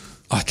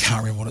 I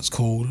can't remember what it's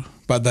called,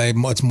 but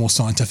it's more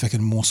scientific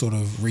and more sort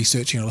of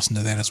researchy. I listen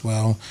to that as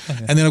well.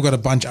 Okay. And then I've got a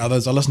bunch of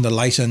others. I listen to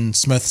Leighton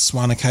Smith's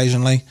one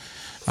occasionally.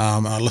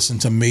 I listen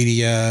to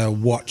Media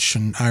Watch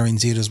and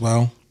RNZ as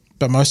well.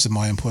 But most of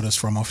my input is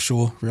from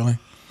offshore, really.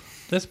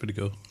 That's pretty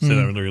cool. So I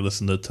don't really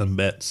listen to Tim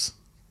Batts'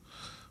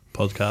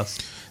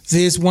 podcast.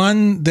 There's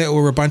one that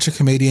were a bunch of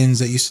comedians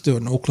that used to do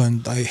it in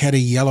Auckland. They had a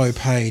yellow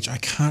page. I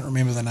can't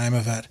remember the name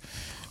of it.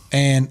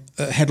 And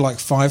it had like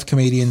 5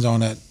 comedians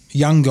on it,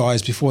 young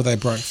guys before they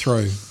broke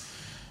through.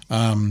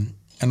 And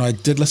I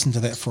did listen to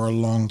that for a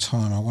long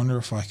time. I wonder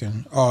if I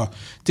can...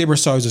 Deborah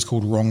So's is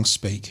called Wrong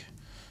Speak.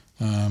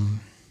 There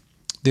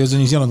was a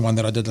New Zealand one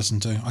that I did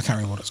listen to. I can't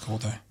remember what it's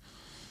called though.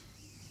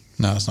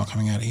 No, it's not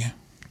coming out of here.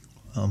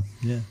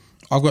 Yeah.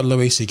 I've got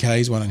Louis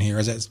C.K.'s one in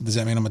here. Does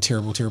that mean I'm a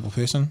terrible, terrible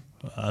person?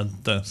 I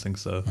don't think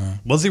so.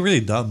 Was he really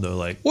done though?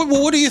 Like,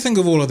 what do you think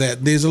of all of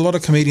that? There's a lot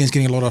of comedians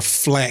getting a lot of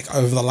flack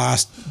over the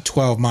last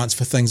 12 months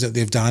for things that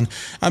they've done.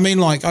 I mean,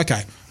 like,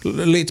 okay,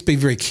 let's be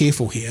very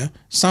careful here.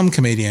 Some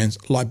comedians,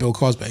 like Bill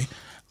Cosby,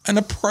 an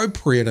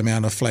appropriate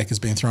amount of flack has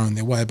been thrown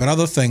their way, but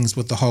other things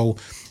with the whole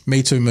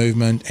Me Too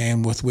movement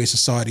and with where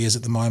society is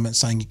at the moment,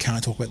 saying you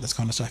can't talk about this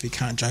kind of stuff, you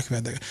can't joke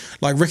about that.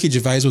 Like Ricky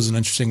Gervais was an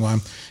interesting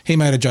one. He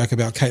made a joke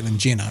about Caitlyn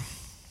Jenner.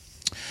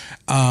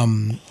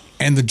 And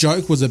the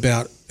joke was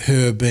about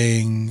her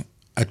being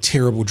a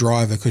terrible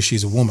driver because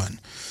she's a woman.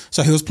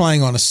 So he was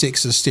playing on a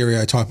sexist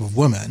stereotype of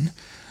women,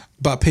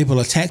 but people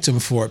attacked him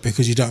for it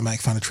because you don't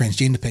make fun of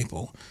transgender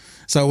people.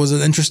 So it was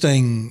an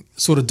interesting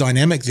sort of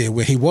dynamic there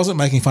where he wasn't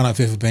making fun of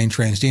her for being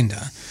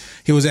transgender.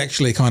 He was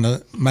actually kind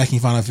of making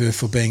fun of her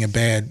for being a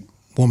bad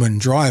woman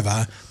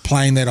driver,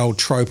 playing that old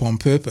trope on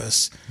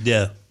purpose.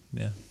 yeah.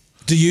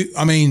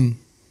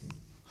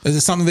 Is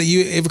it something that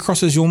you ever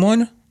crosses your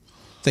mind?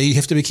 That you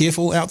have to be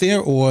careful out there,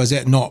 or is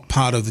that not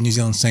part of the New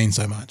Zealand scene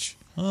so much?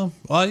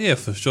 Yeah,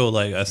 for sure.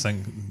 Like, I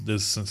think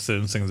there's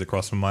certain things that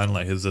cross my mind.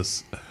 Like, is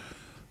this a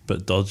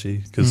bit dodgy?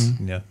 Because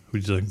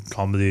we're doing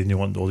comedy, and you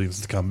want the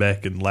audience to come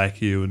back and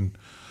like you, and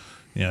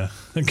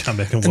come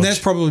back and watch. And that's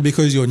probably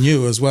because you're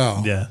new as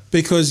well. Yeah.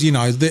 Because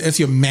if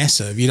you're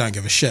massive, you don't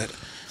give a shit.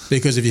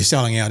 Because if you're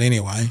selling out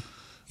anyway,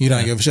 you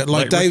don't give a shit.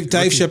 Like Dave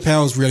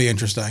Chappelle's really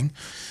interesting.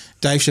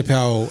 Dave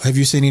Chappelle, have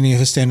you seen any of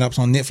his stand-ups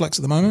on Netflix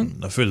at the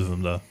moment? I've heard of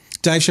them though.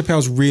 Dave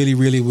Chappelle's really,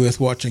 really worth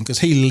watching because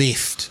he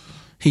left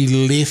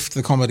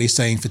the comedy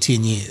scene for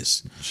 10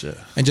 years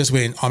and just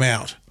went, I'm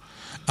out.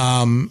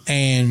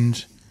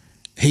 And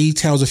he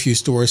tells a few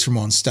stories from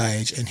on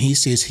stage, and he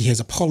says he has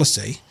a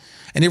policy,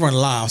 and everyone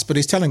laughs, but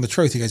he's telling the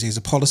truth. He goes, he has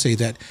a policy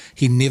that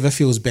he never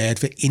feels bad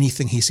for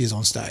anything he says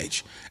on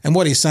stage. And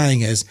what he's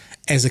saying is,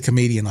 as a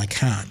comedian, I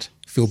can't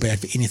feel bad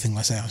for anything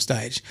I say on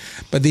stage.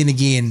 But then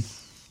again,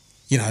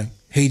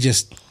 he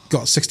just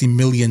got $60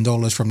 million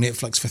from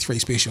Netflix for 3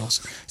 specials.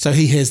 So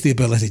he has the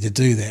ability to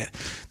do that.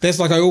 That's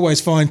like, I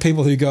always find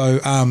people who go,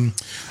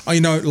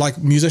 like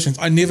musicians,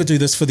 I never do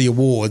this for the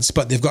awards,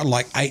 but they've got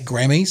like 8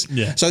 Grammys.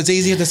 Yeah. So it's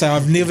easier to say,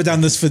 I've never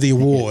done this for the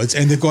awards,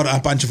 and they've got a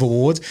bunch of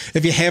awards.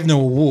 If you have no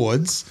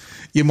awards,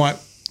 it might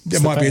be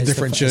a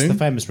different tune. It's the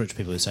famous rich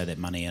people who say that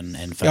money and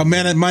fame.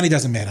 Money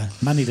doesn't matter.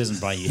 Money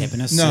doesn't buy you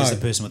happiness. No. Says the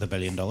person with $1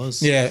 billion.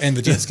 Yeah, and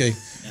the jet ski.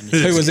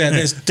 Who was that?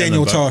 That's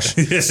Daniel Tosh.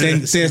 On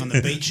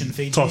the beach in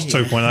Fiji. Tosh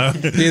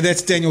 2.0. Yeah,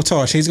 that's Daniel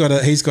Tosh. He's got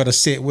a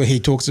set where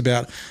he talks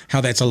about how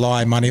that's a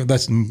lie. Money.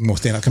 That's more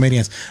stand-up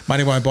comedians.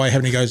 Money won't buy you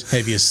happiness. He goes,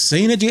 "Have you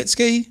seen a jet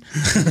ski?"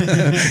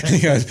 He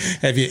goes,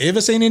 "Have you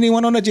ever seen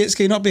anyone on a jet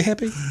ski not be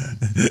happy?"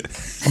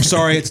 I'm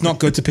sorry, it's not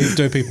good to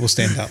do people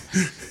stand up.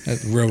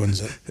 It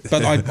ruins it.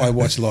 But I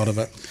watch a lot of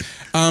it.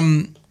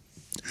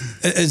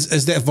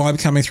 Is that vibe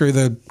coming through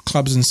the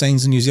clubs and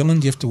scenes in New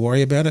Zealand? Do you have to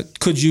worry about it?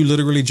 Could you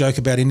literally joke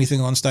about anything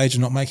on stage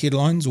and not make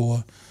headlines,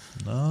 or?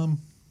 Well,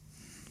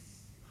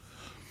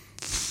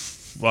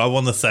 I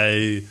want to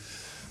say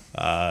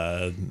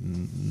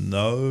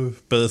no,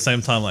 but at the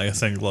same time, like, I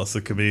think lots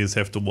of comedians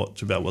have to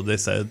watch about what they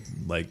said,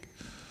 like,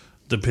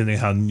 depending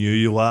how new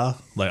you are.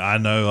 Like, I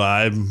know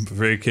I'm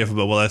very careful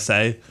about what I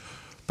say,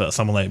 but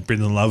someone like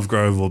Brendan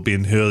Lovegrove or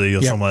Ben Hurley or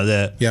Yep. something like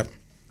that Yep.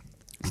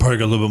 probably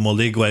got a little bit more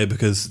leeway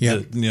because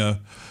Yep.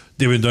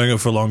 they've been doing it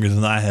for longer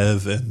than I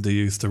have, and they're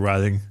used to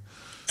writing.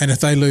 And if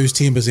they lose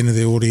 10% of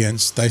their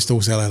audience, they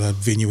still sell out a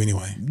venue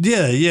anyway.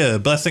 Yeah,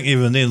 but I think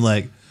even then,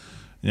 like,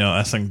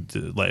 I think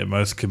like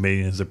most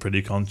comedians are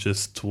pretty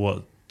conscious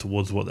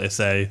towards what they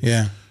say.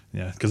 Yeah.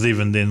 Because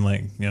even then,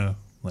 like,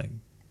 like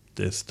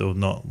they're still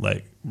not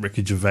like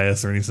Ricky Gervais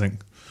or anything.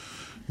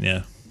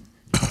 Yeah.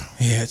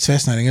 Yeah, it's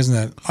fascinating, isn't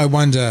it? I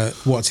wonder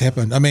what's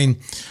happened. I mean,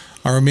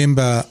 I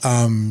remember,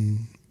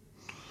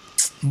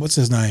 what's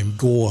his name?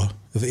 Gore,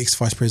 the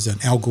ex-vice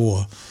president, Al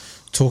Gore,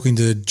 talking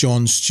to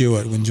Jon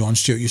Stewart when Jon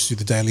Stewart used to do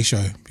The Daily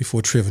Show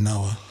before Trevor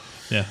Noah.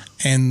 Yeah.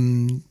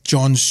 And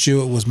Jon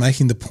Stewart was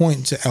making the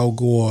point to Al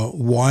Gore,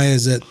 why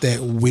is it that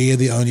we're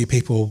the only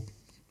people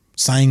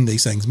saying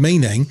these things?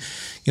 Meaning,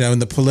 in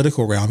the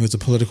political realm, he was a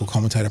political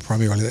commentator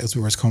primarily, that was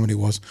where his comedy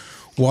was.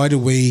 Why do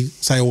we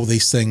say all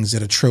these things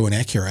that are true and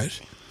accurate?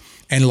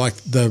 And like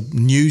the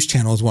news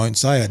channels won't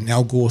say it. And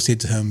Al Gore said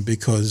to him,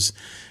 because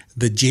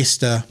the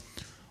jester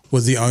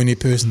was the only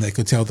person that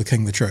could tell the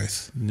king the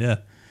truth. Yeah.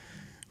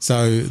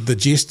 So the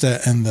jester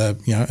in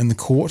the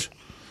court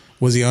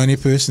was the only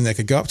person that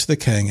could go up to the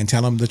king and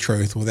tell him the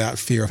truth without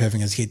fear of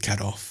having his head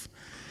cut off.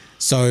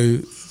 So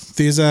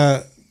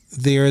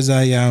there is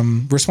a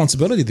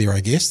responsibility there,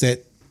 I guess,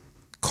 that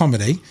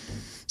comedy,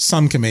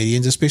 some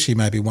comedians, especially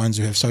maybe ones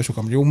who have social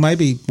comedy, or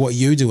maybe what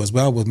you do as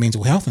well with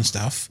mental health and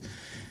stuff,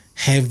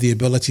 have the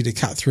ability to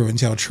cut through and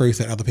tell truth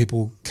that other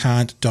people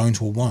can't,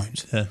 don't, or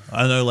won't. Yeah,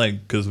 I know,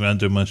 like, because when I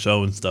do my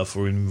show and stuff,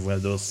 or when I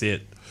do a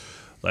set,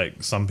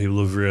 like, some people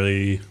have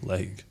really,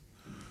 like,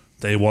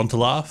 they want to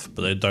laugh,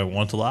 but they don't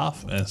want to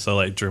laugh. And so,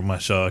 like, during my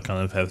show, I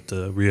kind of have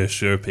to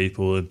reassure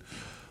people and,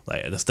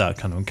 like, at the start,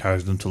 kind of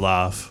encourage them to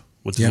laugh,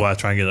 which is why I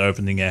try and get an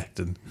opening act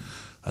and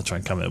I try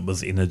and come in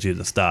with energy at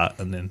the start.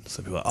 And then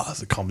some people are like,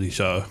 it's a comedy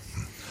show.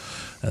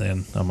 And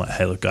then I'm like,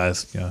 hey, look,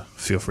 guys,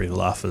 feel free to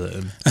laugh at it.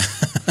 And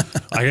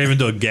I can even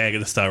do a gag at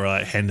the start where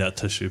I hand out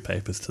tissue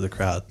papers to the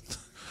crowd.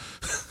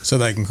 So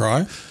they can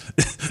cry?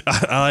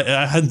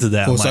 I hinted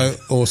that.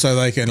 Or so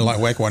they can, like,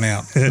 whack one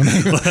out.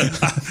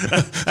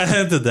 I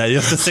hinted that. You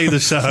have to see the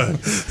show.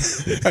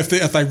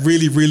 If they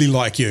really, really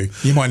like you,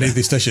 you might need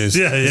these tissues.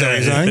 Yeah, Is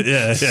that what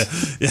you're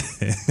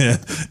saying? Yeah.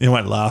 You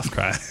might laugh,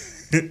 cry.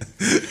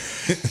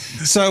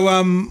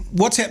 So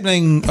what's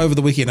happening over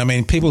the weekend? I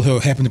mean, people who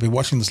happen to be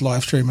watching this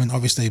live stream, and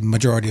obviously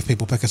majority of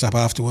people pick us up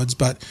afterwards,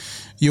 but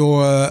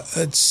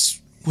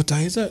what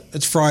day is it?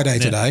 It's Friday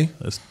today.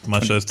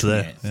 My show's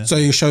today. Yeah. So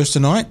your show's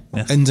tonight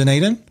in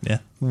Dunedin? Yeah.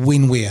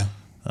 When, where?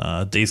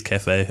 D's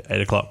Cafe,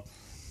 8 o'clock.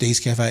 D's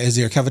Cafe. Is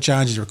there a cover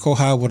charge? Is there a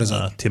koha? What is it?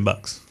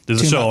 $10.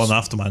 There's a $10. show on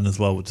after mine as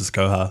well, which is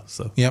koha.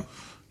 So Yep.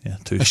 yeah,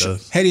 two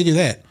shows. How do you do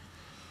that?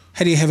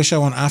 How do you have a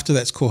show on after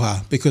that's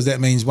koha? Because that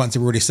means once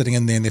they're already sitting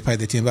in there and they paid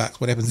their $10,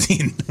 what happens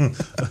then?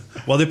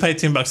 Well, they paid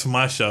 $10 for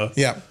my show.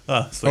 Yeah.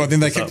 So Then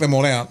they kick them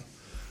all out.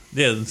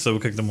 Yeah, so we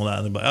kicked them all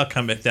out, and they're like, I'll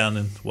come back down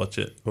and watch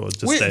it, or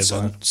just stay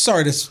on.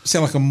 Sorry to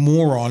sound like a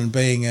moron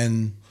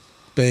being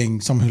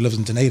someone who lives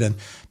in Dunedin,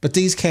 but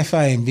D's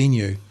Cafe and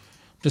Venue,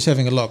 just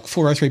having a look,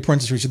 403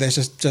 Princess Street,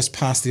 that's just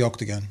past the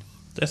Octagon.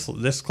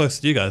 That's close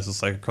to you guys.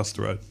 It's like across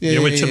the road. Yeah,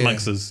 where yeah,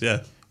 Chipmunks is.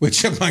 Yeah. Where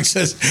Chipmunks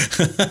is.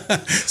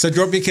 So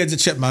drop your kids at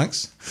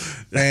Chipmunks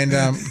and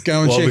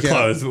go and Well, check we out.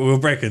 close. We'll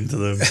break into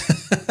them.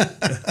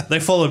 They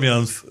follow me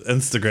on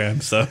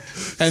Instagram, so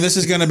And this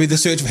is going to be the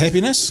Search for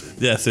Happiness.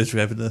 yeah, search for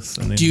happiness.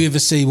 And then, Do you ever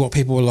see what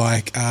people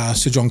like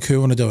Sir John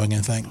Kerwin are doing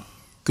and think,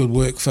 good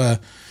work for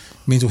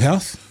mental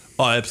health?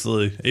 Oh,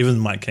 absolutely. Even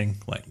Mike King,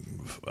 like,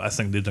 I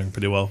think they're doing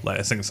pretty well. Like,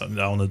 I think it's something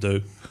that I want to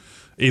do.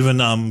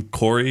 Even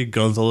Corey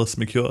Gonzalez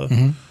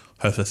McCure,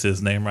 hope I said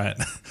his name right.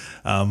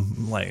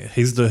 Like,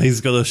 he's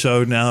got a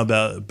show now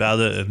about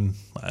it, and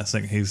I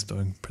think he's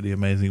doing pretty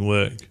amazing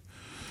work.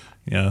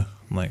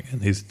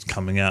 And he's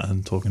coming out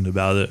and talking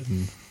about it.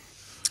 And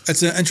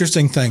It's an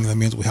interesting thing, the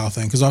mental health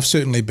thing, because I've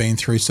certainly been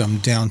through some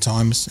down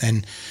times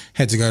and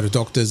had to go to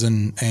doctors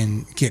and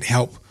get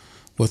help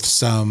with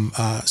some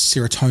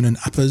serotonin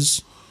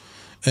uppers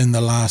in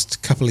the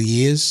last couple of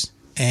years.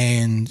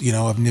 And,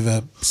 I've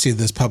never said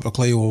this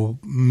publicly, or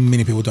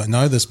many people don't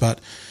know this,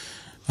 but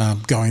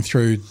going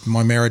through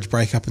my marriage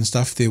breakup and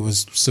stuff, there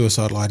was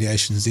suicidal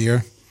ideations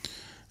there.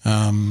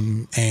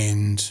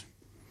 And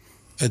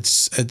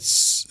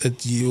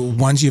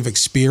once you've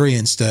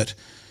experienced it,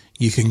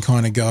 you can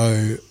kind of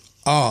go,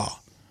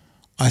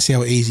 I see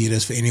how easy it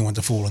is for anyone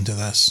to fall into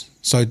this.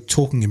 So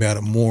talking about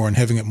it more and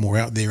having it more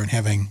out there and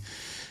having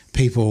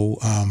people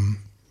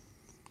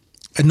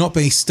and not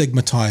being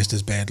stigmatized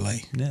as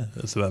badly. yeah,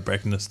 it's about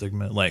breaking the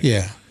stigma. Like,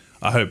 Yeah.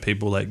 I hope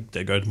people like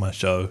that go to my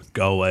show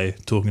go away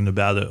talking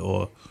about it,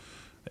 or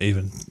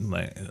even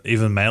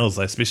males,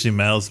 like especially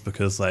males,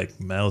 because like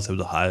males have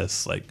the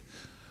highest like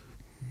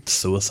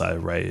suicide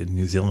rate in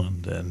New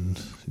Zealand,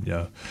 and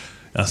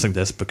I think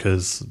that's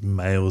because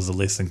males are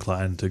less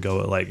inclined to go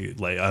like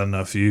I don't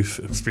know if you've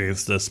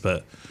experienced this,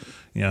 but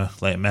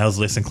like males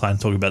less inclined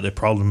to talk about their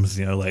problems.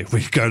 Like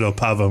we go to a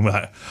pub and we're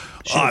like,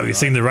 have you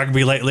seen the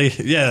rugby lately?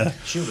 Yeah.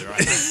 She'll be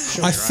right.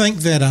 I think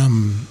that,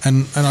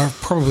 and I've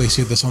probably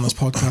said this on this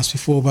podcast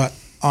before, but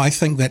I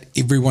think that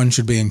everyone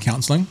should be in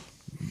counselling.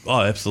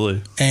 Oh,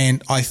 absolutely.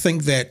 And I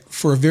think that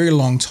for a very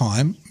long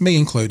time, me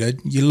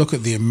included, you look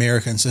at the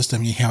American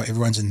system, you how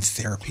everyone's in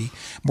therapy,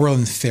 more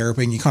in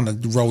therapy, and you kind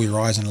of roll your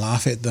eyes and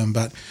laugh at them.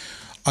 But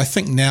I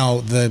think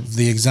now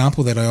the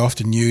example that I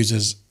often use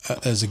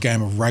is a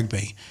game of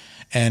rugby,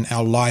 and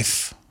our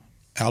life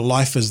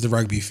is the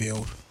rugby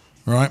field,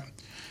 right?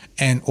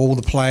 And all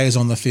the players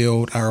on the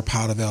field are a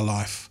part of our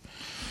life.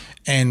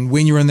 And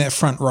when you're in that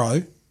front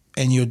row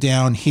and you're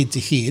down head to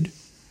head,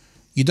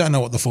 you don't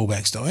know what the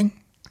fullback's doing.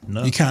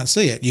 No. You can't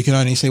see it. You can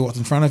only see what's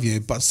in front of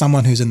you. But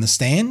someone who's in the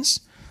stands,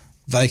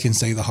 they can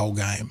see the whole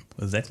game.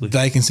 Exactly.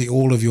 They can see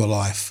all of your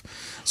life.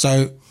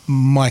 So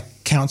my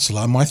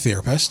counsellor, my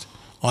therapist,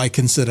 I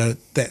consider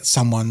that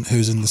someone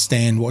who's in the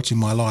stand watching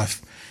my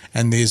life.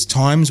 And there's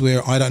times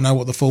where I don't know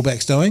what the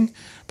fullback's doing,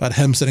 but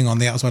him sitting on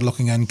the outside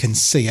looking in can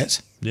see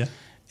it. Yeah.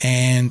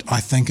 And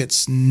I think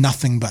it's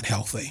nothing but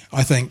healthy.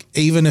 I think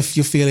even if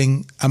you're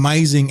feeling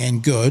amazing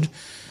and good,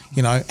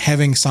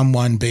 having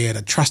someone, be it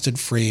a trusted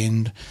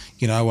friend,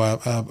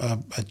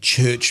 a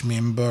church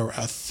member,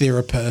 a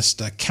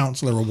therapist, a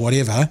counsellor or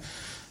whatever,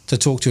 to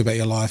talk to you about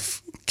your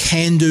life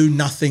can do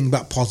nothing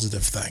but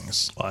positive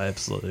things. Oh,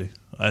 absolutely.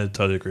 I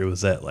totally agree with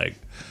that. Like,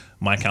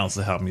 my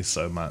counsellor helped me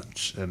so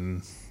much.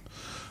 And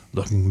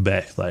looking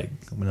back, like,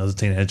 when I was a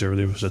teenager, I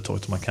really wish I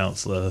talked to my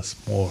counsellor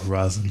more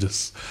rather than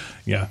just,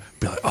 be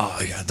like,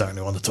 oh, yeah, I don't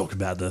really want to talk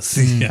about this.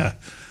 Yeah.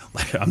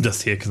 Like, I'm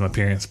just here because my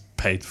parents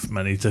paid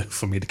money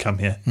for me to come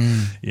here.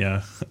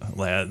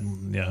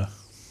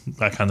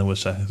 I kind of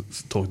wish I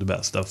talked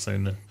about stuff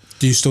sooner.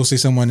 Do you still see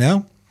someone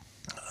now?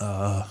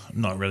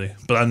 Not really.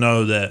 But I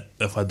know that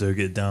if I do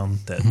get down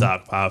that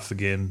dark path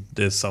again,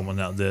 there's someone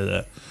out there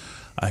that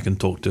I can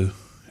talk to.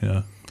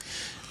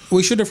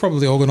 We should have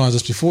probably organised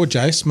this before,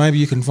 Jace. Maybe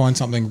you can find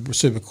something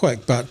super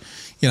quick. But,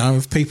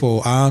 if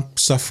people are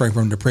suffering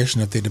from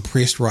depression, if they're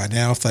depressed right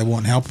now, if they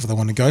want help, if they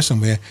want to go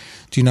somewhere,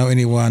 do you know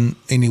anyone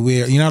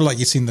anywhere? Like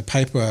you see in the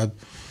paper,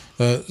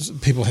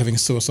 people having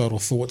suicidal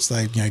thoughts,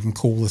 they can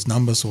call this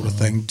number sort of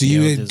thing. Do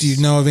you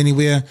know of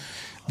anywhere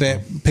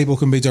that people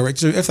can be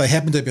directed to if they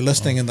happen to be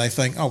listening and they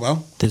think, oh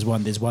well? There's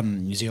one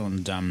in New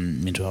Zealand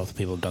mental health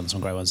people have done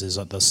some great ones. There's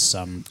like this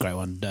great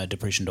one,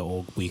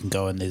 depression.org, where you can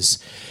go and there's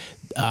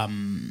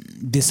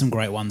some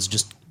great ones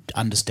just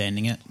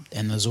understanding it.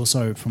 And there's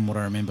also, from what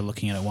I remember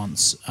looking at it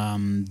once,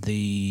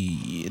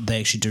 they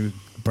actually do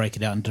break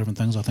it out into different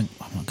things. I can't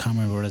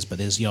remember what it is, but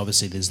there's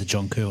obviously there's the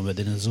John Kerwin, but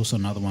then there's also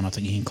another one I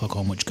think you can click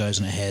on which goes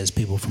and it has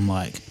people from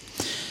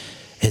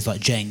it's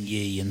like Jane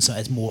Yi, and so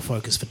it's more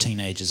focused for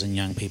teenagers and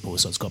young people,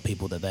 so it's got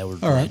people that they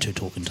would relate to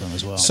talking to them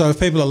as well. So if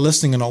people are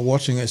listening and not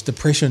watching, it's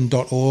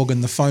depression.org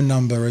and the phone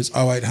number is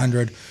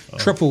 0800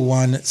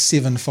 111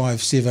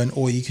 757,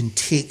 or you can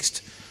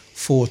text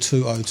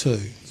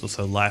 4202. It's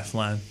also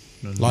Lifeline.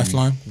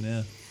 Lifeline?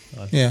 Yeah.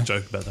 I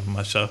joke about that on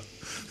my show.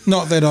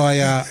 Not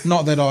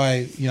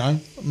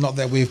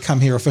that we've come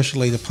here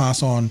officially to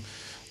pass on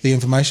the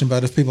information,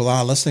 but if people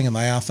are listening and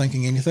they are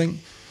thinking anything,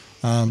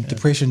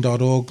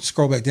 depression.org,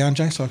 scroll back down,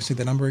 Jay, so I can see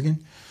the number again,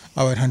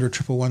 0800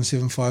 111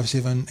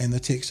 757, and the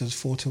text is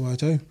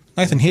 4202.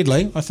 Nathan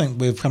Headley, I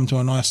think we've come to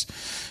a nice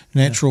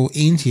natural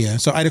end here.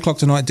 So 8 o'clock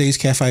tonight, Dee's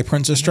Cafe,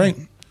 Princess Street,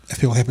 if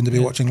people happen to be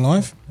watching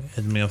live.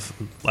 Add me off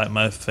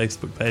my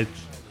Facebook page.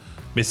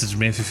 Message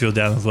me if you feel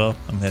down as well.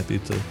 I'm happy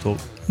to talk.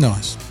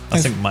 Nice. I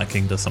think Mike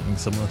King does something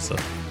similar. So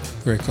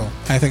very cool.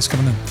 Hey, thanks for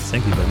coming in.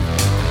 Thank you, buddy.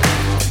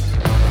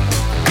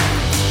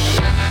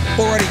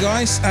 Alrighty,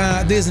 guys,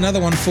 there's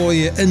another one for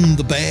you in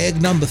the bag,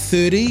 number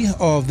 30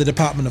 of the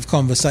Department of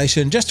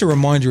Conversation. Just a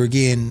reminder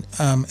again,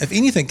 if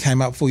anything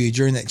came up for you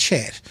during that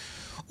chat,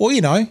 or,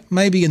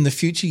 maybe in the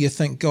future you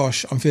think,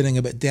 gosh, I'm feeling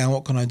a bit down,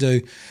 what can I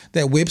do?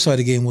 That website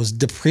again was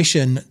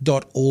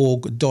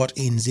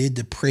depression.org.nz,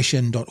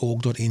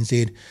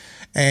 depression.org.nz.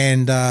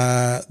 And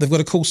they've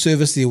got a cool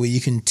service there where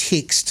you can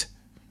text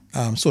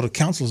sort of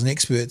counsellors and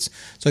experts.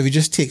 So if you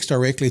just text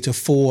directly to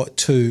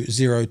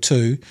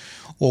 4202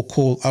 or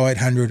call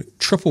 0800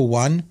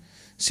 111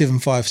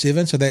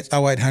 757. So that's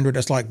 0800,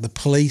 it's like the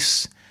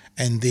police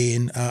and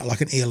then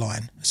like an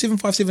airline.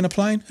 757 a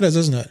plane? It is,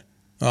 isn't it?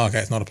 Oh, okay,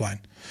 it's not a plane.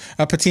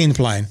 A pretend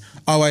plane.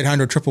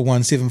 0800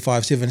 111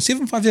 757.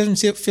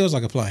 757 feels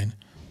like a plane.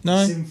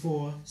 No?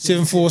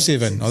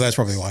 747. Oh, that's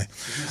probably why.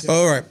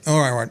 All right.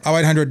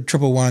 0800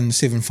 111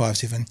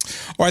 757.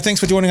 All right,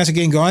 thanks for joining us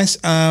again,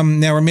 guys.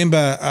 Now,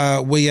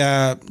 remember, we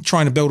are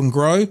trying to build and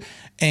grow.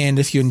 And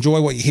if you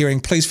enjoy what you're hearing,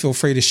 please feel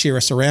free to share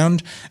us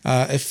around.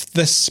 If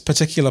this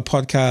particular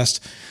podcast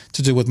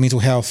to do with mental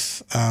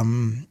health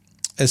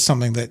is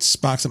something that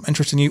sparks some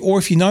interest in you, or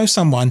if you know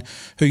someone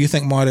who you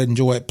think might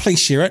enjoy it, please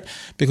share it,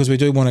 because we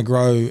do want to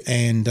grow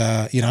and,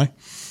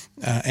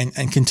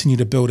 and continue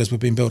to build as we've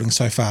been building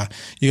so far.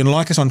 You can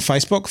like us on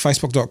Facebook,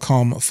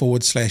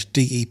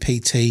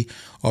 facebook.com/DEPT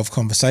of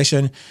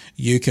Conversation.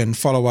 You can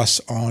follow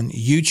us on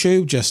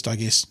YouTube, just, I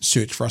guess,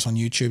 search for us on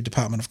YouTube,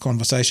 Department of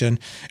Conversation.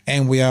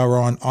 And we are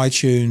on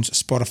iTunes,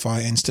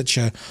 Spotify, and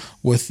Stitcher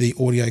with the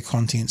audio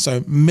content.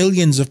 So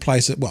millions of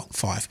places, well,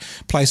 5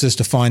 places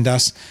to find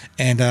us.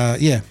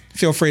 And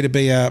feel free to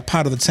be a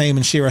part of the team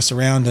and share us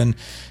around and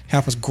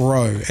help us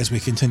grow as we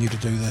continue to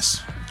do this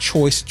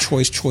choice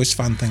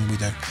fun thing we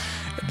do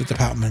at the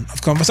Department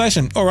of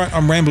Conversation. All right,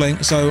 I'm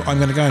rambling, so I'm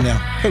going to go now.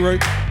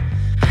 Hooroo.